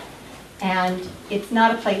neighborhood, and it's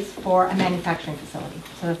not a place for a manufacturing facility.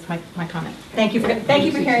 So that's my comment. Thank you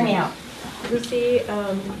for hearing me out. Lucy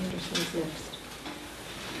Anderson's next.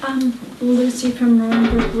 Lucy from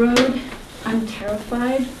Roaringbrook Road. I'm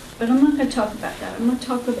terrified, but I'm not going to talk about that. I'm going to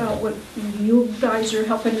talk about what you guys are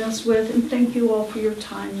helping us with, and thank you all for your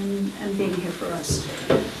time and being here for us.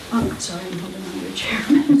 Sorry, I'm holding on to your chair.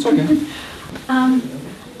 It's okay.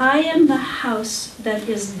 I am the house that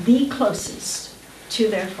is the closest to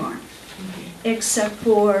their farm, except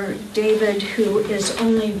for David, who is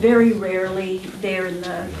only very rarely there in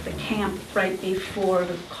the camp right before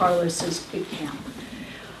Carlos's big camp.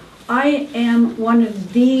 I am one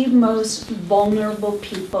of the most vulnerable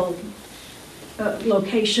people,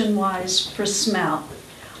 location-wise, for smell.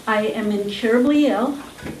 I am incurably ill,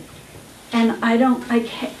 and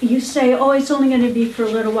you say, oh, it's only going to be for a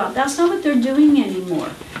little while. That's not what they're doing anymore.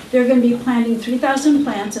 They're going to be planting 3,000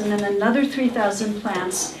 plants and then another 3,000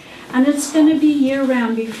 plants, and it's going to be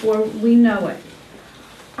year-round before we know it.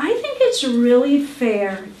 I think it's really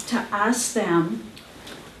fair to ask them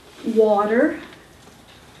water.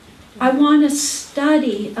 I want a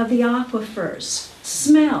study of the aquifers,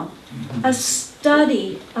 smell, a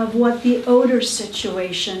study of what the odor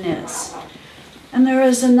situation is. And there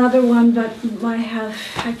is another one, but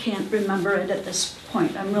I can't remember it at this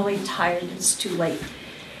point. I'm really tired, it's too late.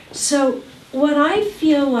 So what I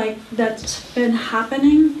feel like that's been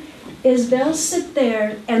happening is they'll sit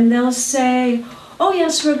there and they'll say, oh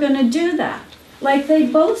yes, we're gonna do that. Like they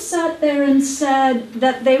both sat there and said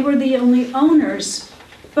that they were the only owners.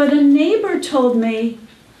 But a neighbor told me,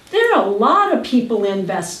 there are a lot of people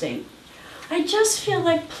investing. I just feel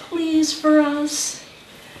like, please, for us,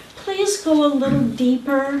 please go a little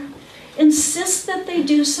deeper. Insist that they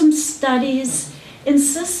do some studies.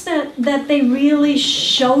 Insist that they really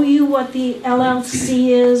show you what the LLC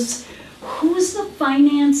is, who's the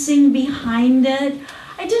financing behind it.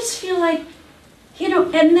 I just feel like,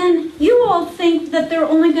 and then you all think that they're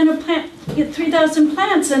only going to get 3,000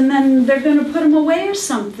 plants and then they're going to put them away or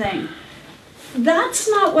something. That's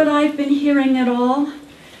not what I've been hearing at all.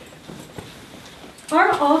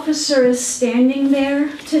 Our officer is standing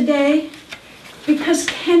there today because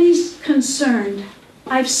Kenny's concerned.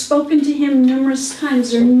 I've spoken to him numerous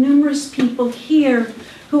times. There are numerous people here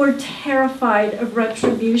who are terrified of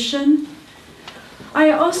retribution.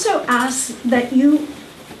 I also ask that you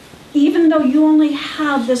even though you only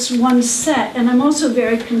have this one set, and I'm also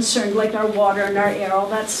very concerned, like our water and our air, all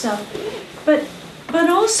that stuff, but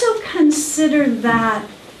also consider that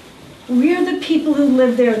we're the people who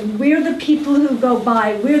live there, we're the people who go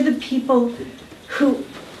by, we're the people who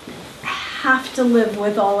have to live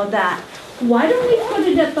with all of that. Why don't we put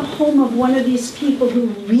it at the home of one of these people who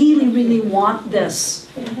really, really want this?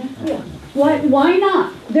 Why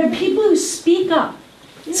not? There are people who speak up.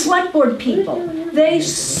 Select board people. They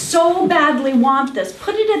so badly want this.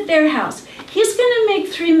 Put it at their house. He's going to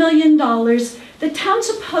make $3 million. The town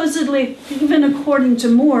supposedly, even according to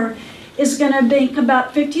Moore, is going to make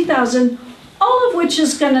about $50,000, all of which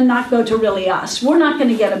is going to not go to really us. We're not going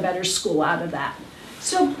to get a better school out of that.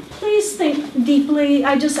 So please think deeply.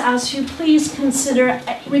 I just ask you, please consider,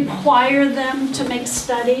 require them to make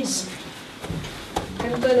studies.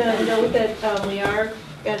 I'm going to note that we are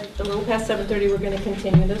at a little past 7:30. We're going to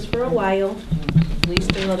continue this for a while, at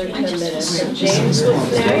least another 10 minutes. And James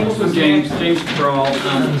was next. I'm James Kroll.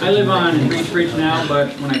 I live on Reach Bridge now,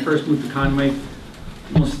 but when I first moved to Conway,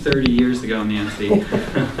 almost 30 years ago, Nancy,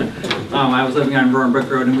 I was living on Roaring Brook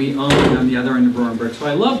Road, and we owned on the other end of Roaring Brook. So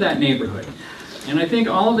I love that neighborhood. And I think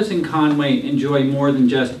all of us in Conway enjoy more than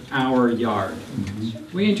just our yard.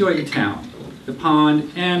 We enjoy the town, the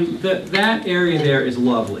pond, and that area there is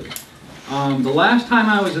lovely. The last time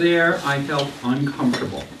I was there, I felt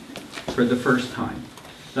uncomfortable for the first time.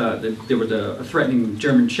 There was a threatening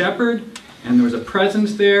German Shepherd, and there was a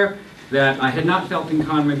presence there that I had not felt in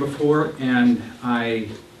Conway before, and I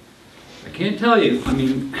can't tell you, I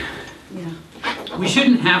mean, we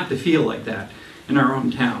shouldn't have to feel like that in our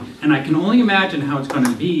own town. And I can only imagine how it's going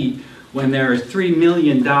to be when there is $3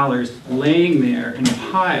 million laying there in a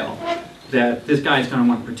pile that this guy's going to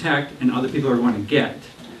want to protect and other people are going to get.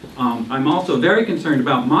 I'm also very concerned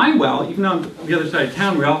about my well, even though on the other side of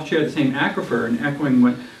town we all share the same aquifer, and echoing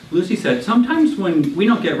what Lucy said, sometimes when we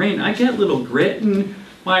don't get rain, I get little grit in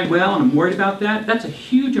my well, and I'm worried about that. That's a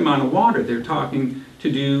huge amount of water they're talking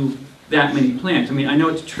to do that many plants. I mean, I know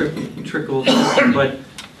it's trickles, but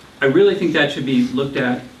I really think that should be looked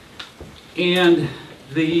at. And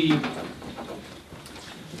the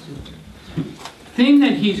thing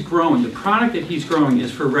that he's growing, the product that he's growing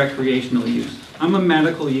is for recreational use. I'm a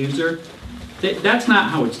medical user. That's not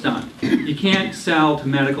how it's done. You can't sell to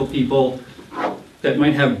medical people that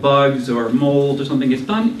might have bugs or mold or something. It's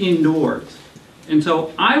done indoors. And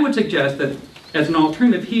so I would suggest that as an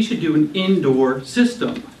alternative, he should do an indoor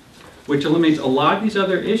system, which eliminates a lot of these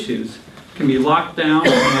other issues, can be locked down,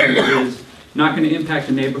 and is not going to impact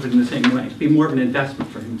the neighborhood in the same way. It'd be more of an investment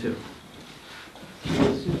for him too.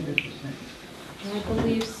 I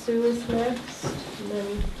believe Sue is next. And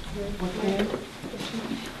then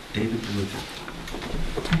David,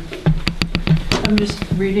 I'm just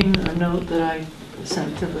reading a note that I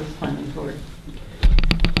sent to the planning board.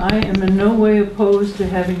 I am in no way opposed to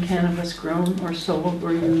having cannabis grown or sold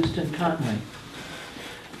or used in Conway.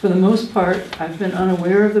 For the most part, I've been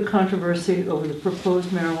unaware of the controversy over the proposed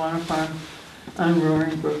marijuana farm on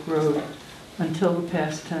Roaring Brook Road until the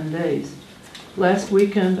past 10 days. Last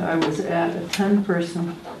weekend, I was at a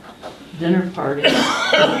 10-person dinner party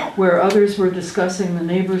where others were discussing the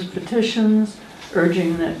neighbors' petitions,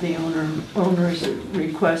 urging that the owner's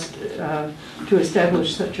request to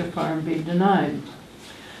establish such a farm be denied.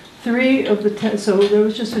 3 of the 10, so there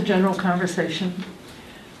was just a general conversation.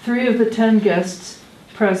 3 of the 10 guests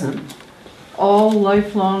present, all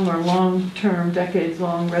lifelong or long-term,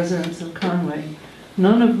 decades-long residents of Conway,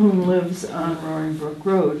 none of whom lives on Roaring Brook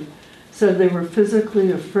Road, said they were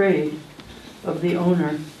physically afraid of the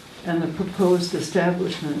owner and the proposed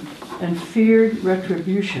establishment and feared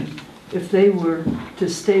retribution if they were to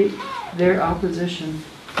state their opposition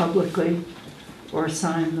publicly or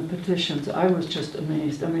sign the petitions. I was just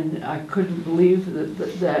amazed. I mean, I couldn't believe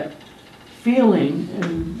that feeling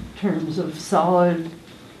in terms of solid,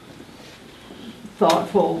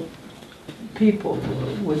 thoughtful people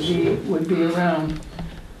would be around.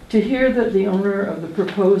 To hear that the owner of the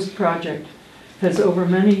proposed project has over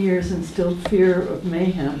many years instilled fear of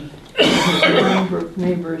mayhem in his Roaring Brook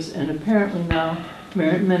neighbors, and apparently now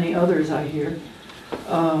many others I hear,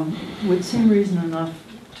 would seem reason enough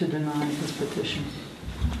to deny his petition.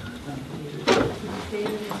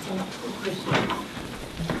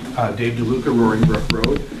 Dave DeLuca, Roaring Brook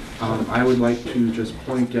Road. I would like to just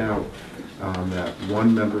point out that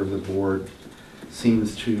one member of the board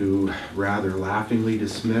seems to rather laughingly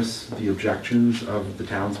dismiss the objections of the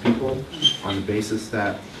townspeople on the basis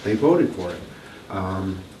that they voted for it.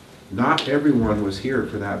 Not everyone was here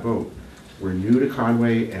for that vote. We're new to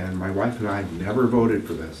Conway, and my wife and I never voted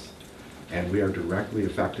for this, and we are directly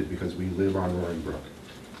affected because we live on Roaring Brook.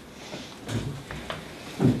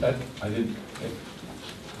 I didn't,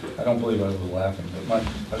 I don't believe I was laughing, but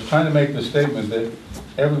I was trying to make the statement that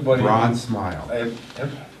everybody. Broad smile.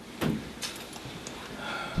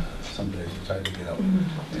 Some days it's hard to get up,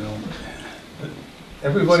 you know.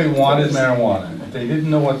 Everybody wanted marijuana. They didn't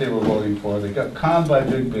know what they were voting for. They got conned by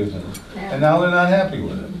big business, and now they're not happy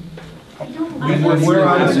with it. When we're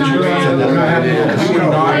on the jury, We're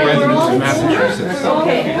not residents of Massachusetts.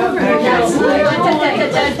 Okay.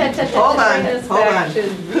 Hold on, hold Back on. to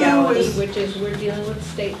Who reality, is- which is we're dealing with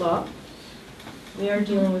state law. We are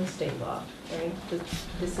dealing with state law, right?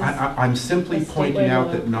 This is. I'm simply a statewide pointing out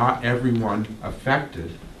law. that not everyone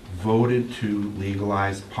affected voted to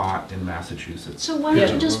legalize pot in Massachusetts. So why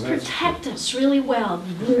don't you just protect us really well,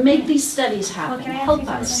 make these studies happen, can I ask help you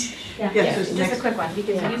us. Yeah, Yes, this just next- a quick one,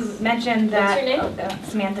 because Yes. you mentioned What's that. your name?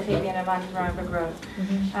 Samantha Fabian, I'm on Roaring Road.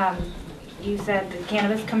 You said the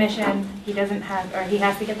Cannabis Commission, he doesn't have, or he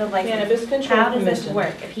has to get the license. Cannabis Control How does this Commission.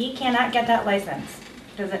 work? If he cannot get that license,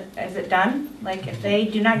 is it done? Like, if they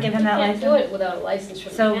do not give him that Can't license? do it without a license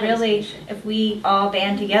from the So Cannabis really, Commission. if we all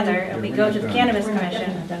band together and we go to the Cannabis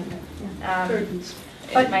Commission,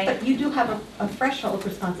 but You do have a threshold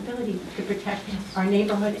responsibility to protect our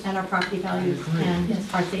neighborhood and our property values and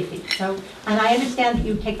our safety. So, and I understand that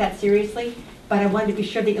you take that seriously, but I wanted to be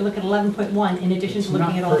sure that you look at 11.1 in addition to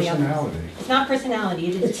looking at all the others. It's not personality,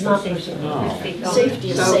 it is It's not safety. personality. It's Safety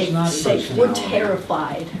is So- safe. We're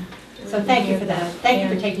terrified. So thank you for that. Thank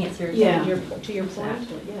you for taking it seriously. Yeah. To your point,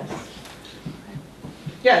 yes.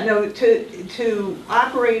 Yeah, no, to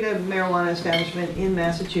operate a marijuana establishment in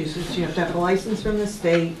Massachusetts, you have to have a license from the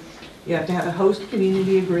state, you have to have a host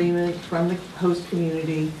community agreement from the host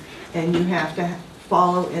community, and you have to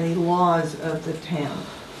follow any laws of the town.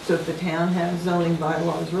 So if the town has zoning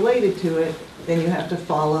bylaws related to it, then you have to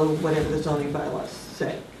follow whatever the zoning bylaws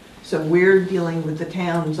say. So we're dealing with the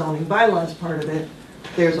town zoning bylaws part of it.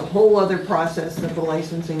 There's a whole other process of the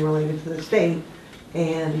licensing related to the state,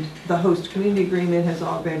 and the host community agreement has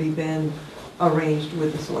already been arranged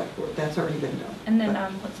with the select board. That's already been done. and then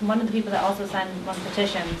one of the people that also signed one of the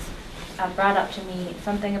petitions brought up to me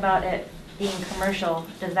something about it being commercial.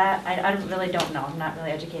 Does that, I really don't know, I'm not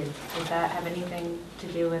really educated. Does that have anything to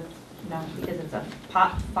do with, no, because it's a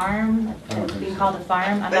pot farm, it's being called a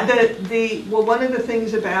farm? I'm not- Well, one of the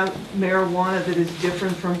things about marijuana that is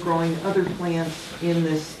different from growing other plants in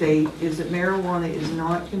this state is that marijuana is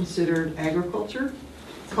not considered agriculture.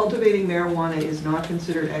 Cultivating marijuana is not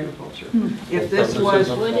considered agriculture. If this was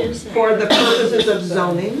for the purposes of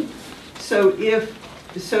zoning, so if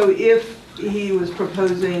he was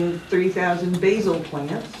proposing 3,000 basil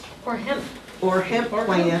plants, Or hemp. or hemp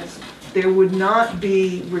plants, there would not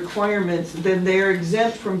be requirements, then they're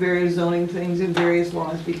exempt from various zoning things and various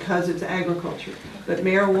laws because it's agriculture. But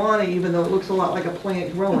marijuana, even though it looks a lot like a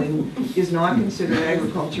plant growing, is not considered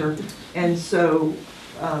agriculture. And so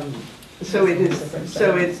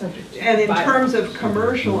and in terms of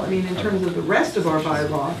commercial, I mean, in terms of the rest of our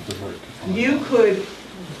bylaw, you could,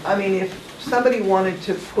 I mean, if somebody wanted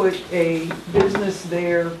to put a business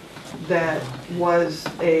there that was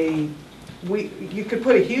you could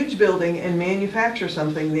put a huge building and manufacture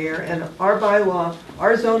something there, and our bylaw,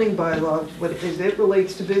 our zoning bylaw, as it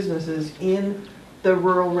relates to businesses in the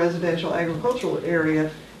rural residential agricultural area,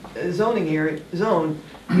 zone,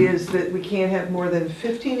 is that we can't have more than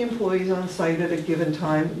 15 employees on site at a given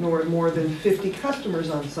time, nor more than 50 customers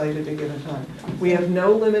on site at a given time. We have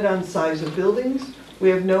no limit on size of buildings, we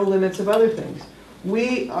have no limits of other things.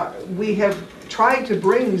 We have tried to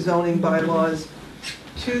bring zoning bylaws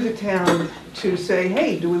to the town to say,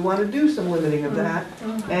 hey, do we want to do some limiting of that?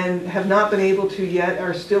 And have not been able to yet,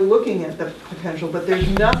 are still looking at the potential, but there's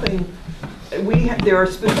nothing, there are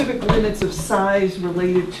specific limits of size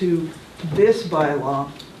related to this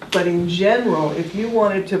bylaw, but in general, if you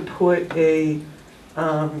wanted to put a,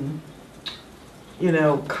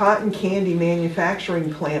 cotton candy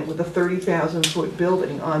manufacturing plant with a 30,000-foot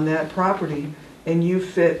building on that property, and you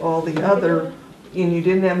fit all the other, and you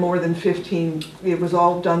didn't have more than 15, it was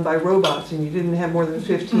all done by robots, and you didn't have more than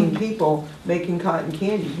 15 people making cotton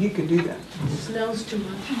candy, you could do that. It smells too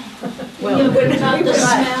much. Well, without the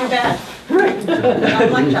smell. Right.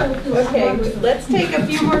 Okay, let's take a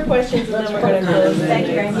few more questions and then we're going to close. Thank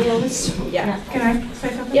you very much. Yeah. Can I say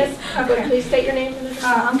something? Yes, but Okay. please state your name and address.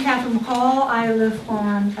 I'm Catherine McCall. I live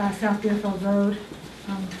on South Deerfield Road.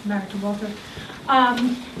 I'm married to Walter.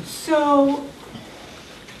 So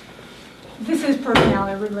this is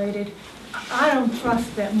personality related. I don't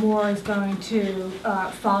trust that Moore is going to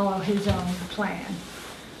follow his own plan.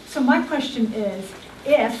 So my question is,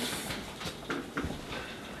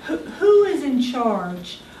 who is in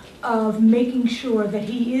charge of making sure that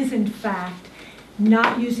he is in fact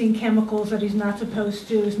not using chemicals that he's not supposed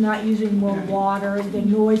to, is not using more water, the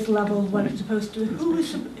noise level of what it's supposed to, who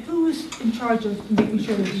is in charge of making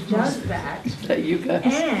sure that he does that? You guys.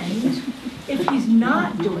 And if he's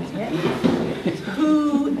not doing it,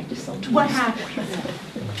 what happens?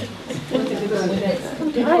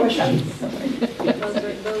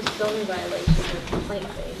 Those zoning violations are complaint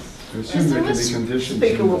based. I assume there could be conditions.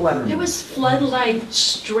 There was floodlight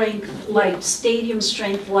strength light, stadium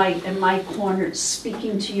strength light in my corner,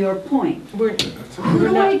 speaking to your point. Who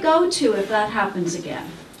do I go to if that happens again?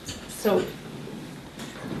 So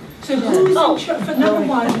who's in charge, for number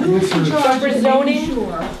one, who's in charge of making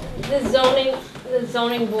sure? The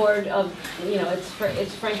zoning board of,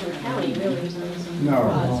 it's Franklin County, really.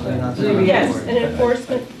 Yes, and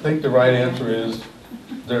enforcement. I think the right answer is,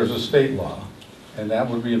 there's a state law, and that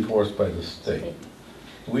would be enforced by the state.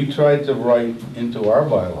 We tried to write into our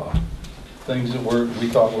bylaw things that we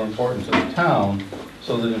thought were important to the town,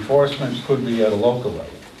 so that enforcement could be at a local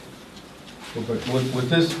level. But with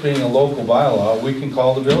this being a local bylaw, we can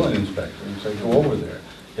call the building inspector and say, go over there.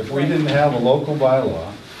 If we didn't have a local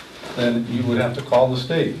bylaw, then you would have to call the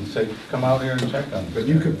state and say, come out here and check on it. But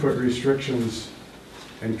you could put restrictions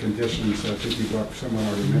and conditions, I think someone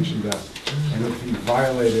already mentioned that. And if he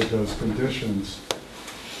violated those conditions,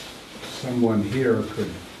 someone here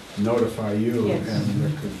could notify you Yes. and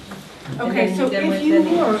there could. Okay, so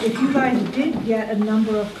if you guys did get a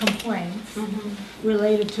number of complaints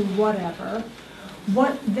related to whatever,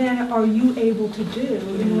 what then are you able to do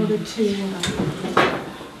in order to,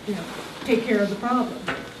 take care of the problem?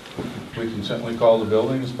 We can certainly call the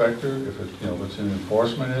building inspector if it's an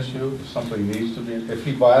enforcement issue, if something needs to be, if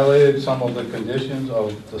he violated some of the conditions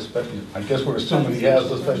of the I guess we're assuming he has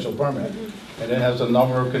the special permit, and it has a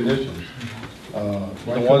number of conditions. The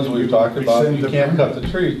ones we've talked about, you can't cut the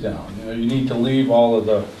trees down. You need to leave all of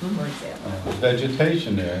the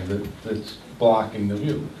vegetation there that's blocking the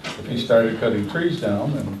view. If he started cutting trees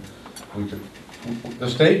down, then the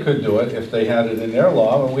state could do it if they had it in their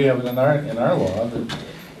law, and we have it in our law that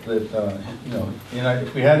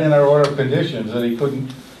if we had in our order of conditions that he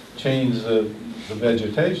couldn't change the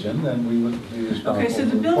vegetation, then we would be responsible. Okay, so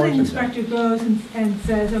the building inspector goes and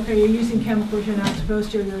says, okay, you're using chemicals you're not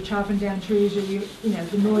supposed to, you're chopping down trees, or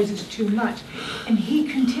the noise is too much. And he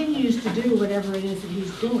continues to do whatever it is that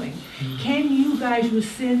he's doing. Can you guys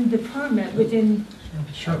rescind the permit within?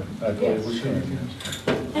 Sure. I believe we can, yes.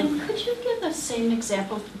 And could you give the same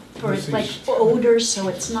example for like odors, so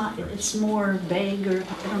it's more vague, or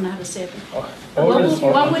I don't know how to say it.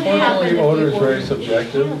 What would happen if odor is very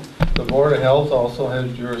subjective. The Board of Health also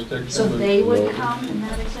has jurisdiction. So they would come in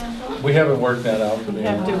that example? We haven't worked that out. We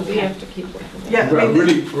have to keep working. Yeah, I'm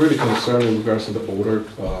really concerned in regards to the odor,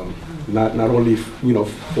 not only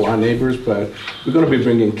for our neighbors, but we're going to be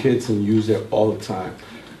bringing kids and use it all the time.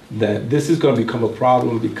 That this is going to become a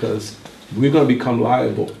problem because we're going to become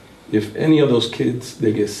liable. If any of those kids,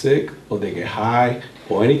 they get sick or they get high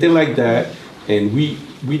or anything like that, and we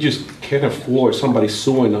just can't afford somebody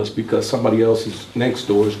suing us because somebody else is next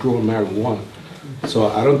door is growing marijuana. So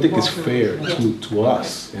I don't think it's fair to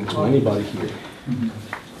us and to anybody here.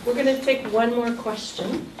 We're going to take one more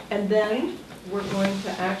question, and then we're going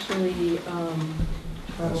to actually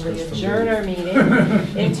probably adjourn our meeting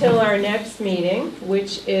until our next meeting,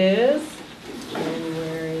 which is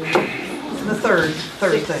January The third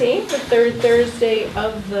Thursday. 16th, the third Thursday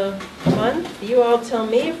of the month. You all tell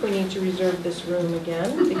me if we need to reserve this room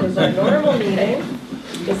again, because our normal meeting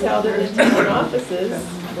is held in the town offices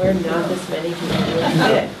where not this many people will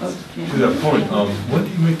fit. To that point, when do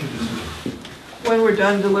you make a decision? When we're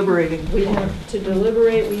done deliberating. We have to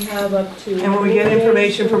deliberate, we have up to... And when we get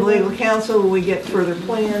information from legal counsel, we get further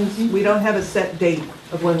plans. We don't have a set date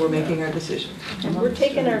of when we're making our decision. We're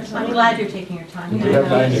taking our time. I'm glad you're taking your time. We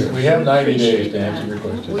have 90 days to answer your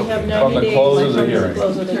question. We have 90 From the days close of the from the hearing.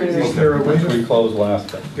 close of the hearing. Is there a way We closed last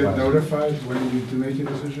time. get notified when you do make a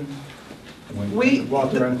decision?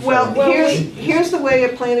 Here's the way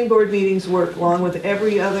planning board meetings work, along with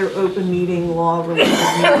every other open meeting law related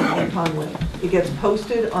meeting in Conway. It gets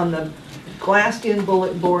posted on the glassed-in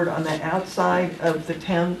bulletin board on the outside of the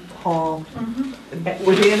town hall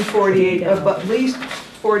within at least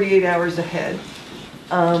 48 hours ahead.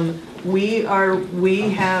 We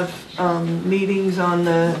have meetings on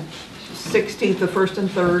the 16th, the first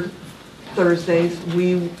and third Thursdays.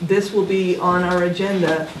 This will be on our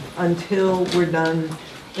agenda until we're done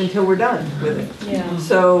with it. Yeah.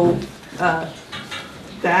 So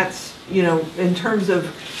that's, in terms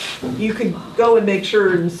of, you could go and make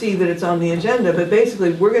sure and see that it's on the agenda, but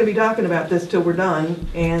basically we're going to be talking about this till we're done,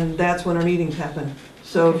 and that's when our meetings happen.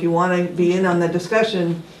 So if you want to be in on the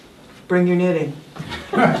discussion, bring your knitting.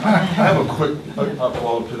 I have a quick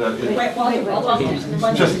follow-up to that. Wait,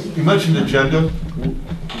 Walter. Just, you mentioned agenda.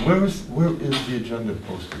 Where is the agenda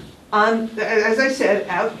posted? As I said,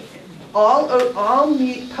 all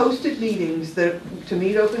posted meetings that, to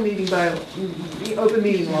meet open meeting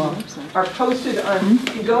law, are posted on,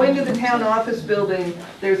 you go into the town office building,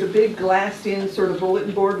 there's a big glassed-in sort of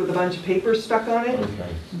bulletin board with a bunch of papers stuck on it. Okay.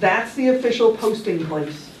 That's the official posting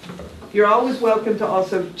place. You're always welcome to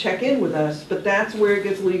also check in with us, but that's where it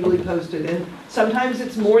gets legally posted. And sometimes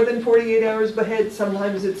it's more than 48 hours ahead,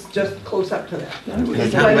 sometimes it's just close up to that. The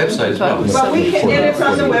town website as well. But we can, and it's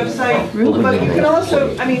on the website, but you can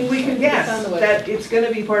also, I mean, we can guess that it's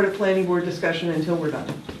gonna be part of planning board discussion until we're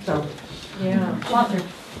done, so. Yeah. Walter.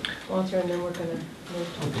 Walter, and then we're gonna move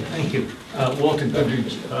to. Okay, thank you. Walter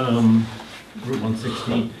Goodrich, Route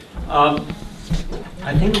 116.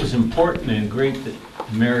 I think it was important and great that,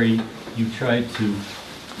 Mary, you tried to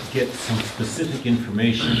get some specific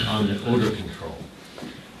information on the odor control.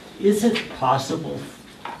 Is it possible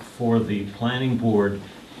for the planning board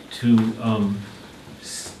to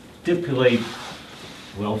stipulate,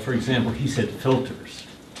 well, for example, he said filters.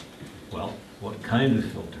 Well, what kind of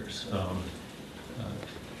filters?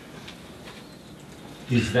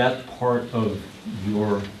 Is that part of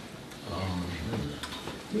your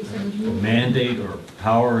mandate or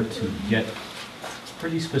power to get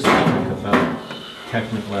pretty specific about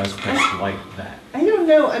technical aspects like that? I don't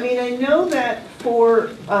know, I mean, I know that for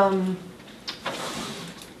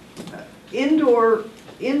indoor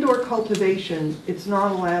cultivation, it's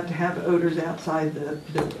not allowed to have odors outside the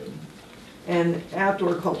building. And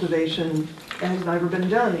outdoor cultivation has never been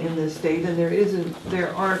done in this state, and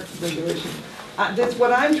there aren't regulations. That's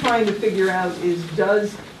what I'm trying to figure out is,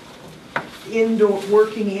 does indoor,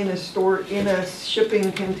 working in a store, in a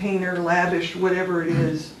shipping container, lavish, whatever it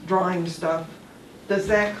is, drying stuff, does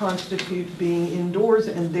that constitute being indoors,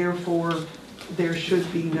 and therefore there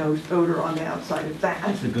should be no odor on the outside of that?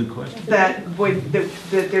 That's a good question. That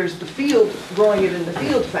there's the field, growing it in the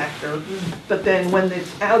field factor, but then when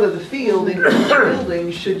it's out of the field into the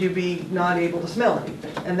building, should you be not able to smell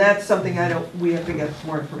anything? And that's something we have to get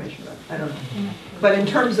more information about. I don't know. But in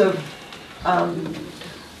terms of,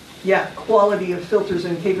 quality of filters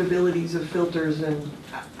and capabilities of filters, and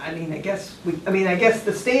I guess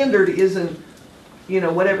the standard isn't,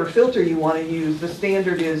 whatever filter you want to use. The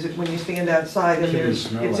standard is that when you stand outside and it's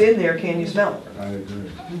in there, can you smell it? I agree.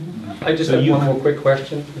 I just have one more quick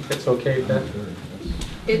question, if it's okay, Beth.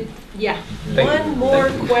 One more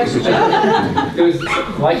question. It was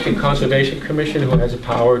like the Conservation Commission, who has a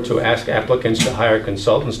power to ask applicants to hire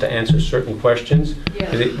consultants to answer certain questions. Yeah.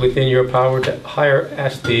 Is it within your power to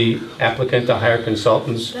ask the applicant to hire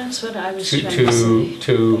consultants? That's what I was trying to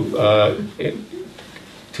say.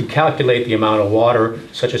 To calculate the amount of water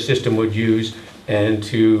such a system would use, and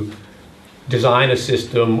to design a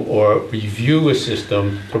system or review a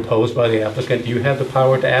system proposed by the applicant? Do you have the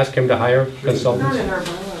power to ask him to hire consultants? Not in our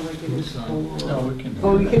bylaw, like it is. No, we can.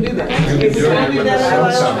 Oh, we can do that. can do that with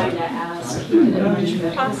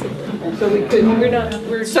the Possibly. So we could,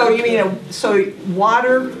 So you mean, so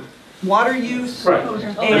water use? Right.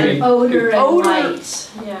 And Odor and odor. lights,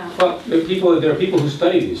 yeah. Well, there are people who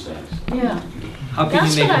study these things. Yeah. How can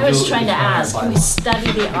That's you make what I them do was it trying to with the current ask. We bylaw?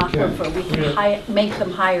 study the aquifer, we can make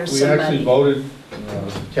them hire We actually somebody. voted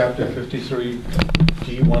chapter 53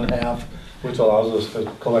 G1/2, which allows us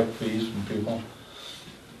to collect fees from people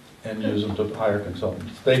and use them to hire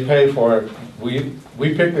consultants. They pay for it. We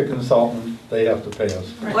pick the consultant, they have to pay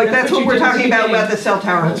us. Like that's what we're talking about the cell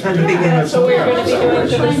tower at the beginning. So we're going to be doing for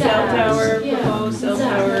the Trying to cell ask. tower, Yeah. proposed cell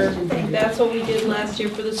tower. That's what we did last year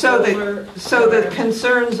for the So solar. the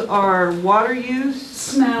concerns are water use?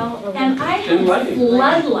 Smell, and I had And lighting.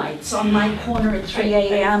 floodlights on my corner at 3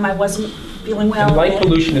 a.m. I wasn't feeling well. And light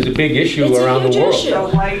pollution is a big issue It's a around the huge world. issue. So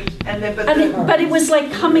light, and then, But it was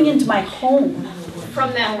like coming into my home.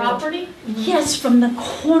 From that property? Yes, from the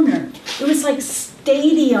corner. It was like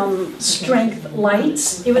stadium strength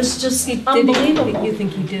lights. It was just unbelievable. You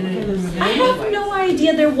think he did it? I have no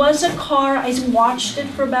idea. There was a car. I watched it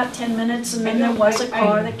for about 10 minutes, and then there was a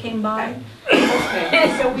car that came by.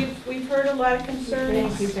 Okay, so we've heard a lot of concerns.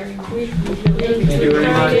 Thank you very much. Thank you very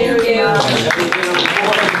much.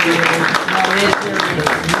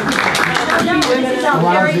 It's a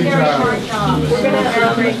very, very hard job. We're gonna,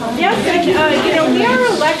 yes, and, we are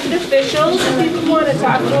elected officials, if people want to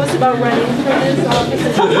talk to us about running for this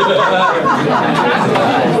office.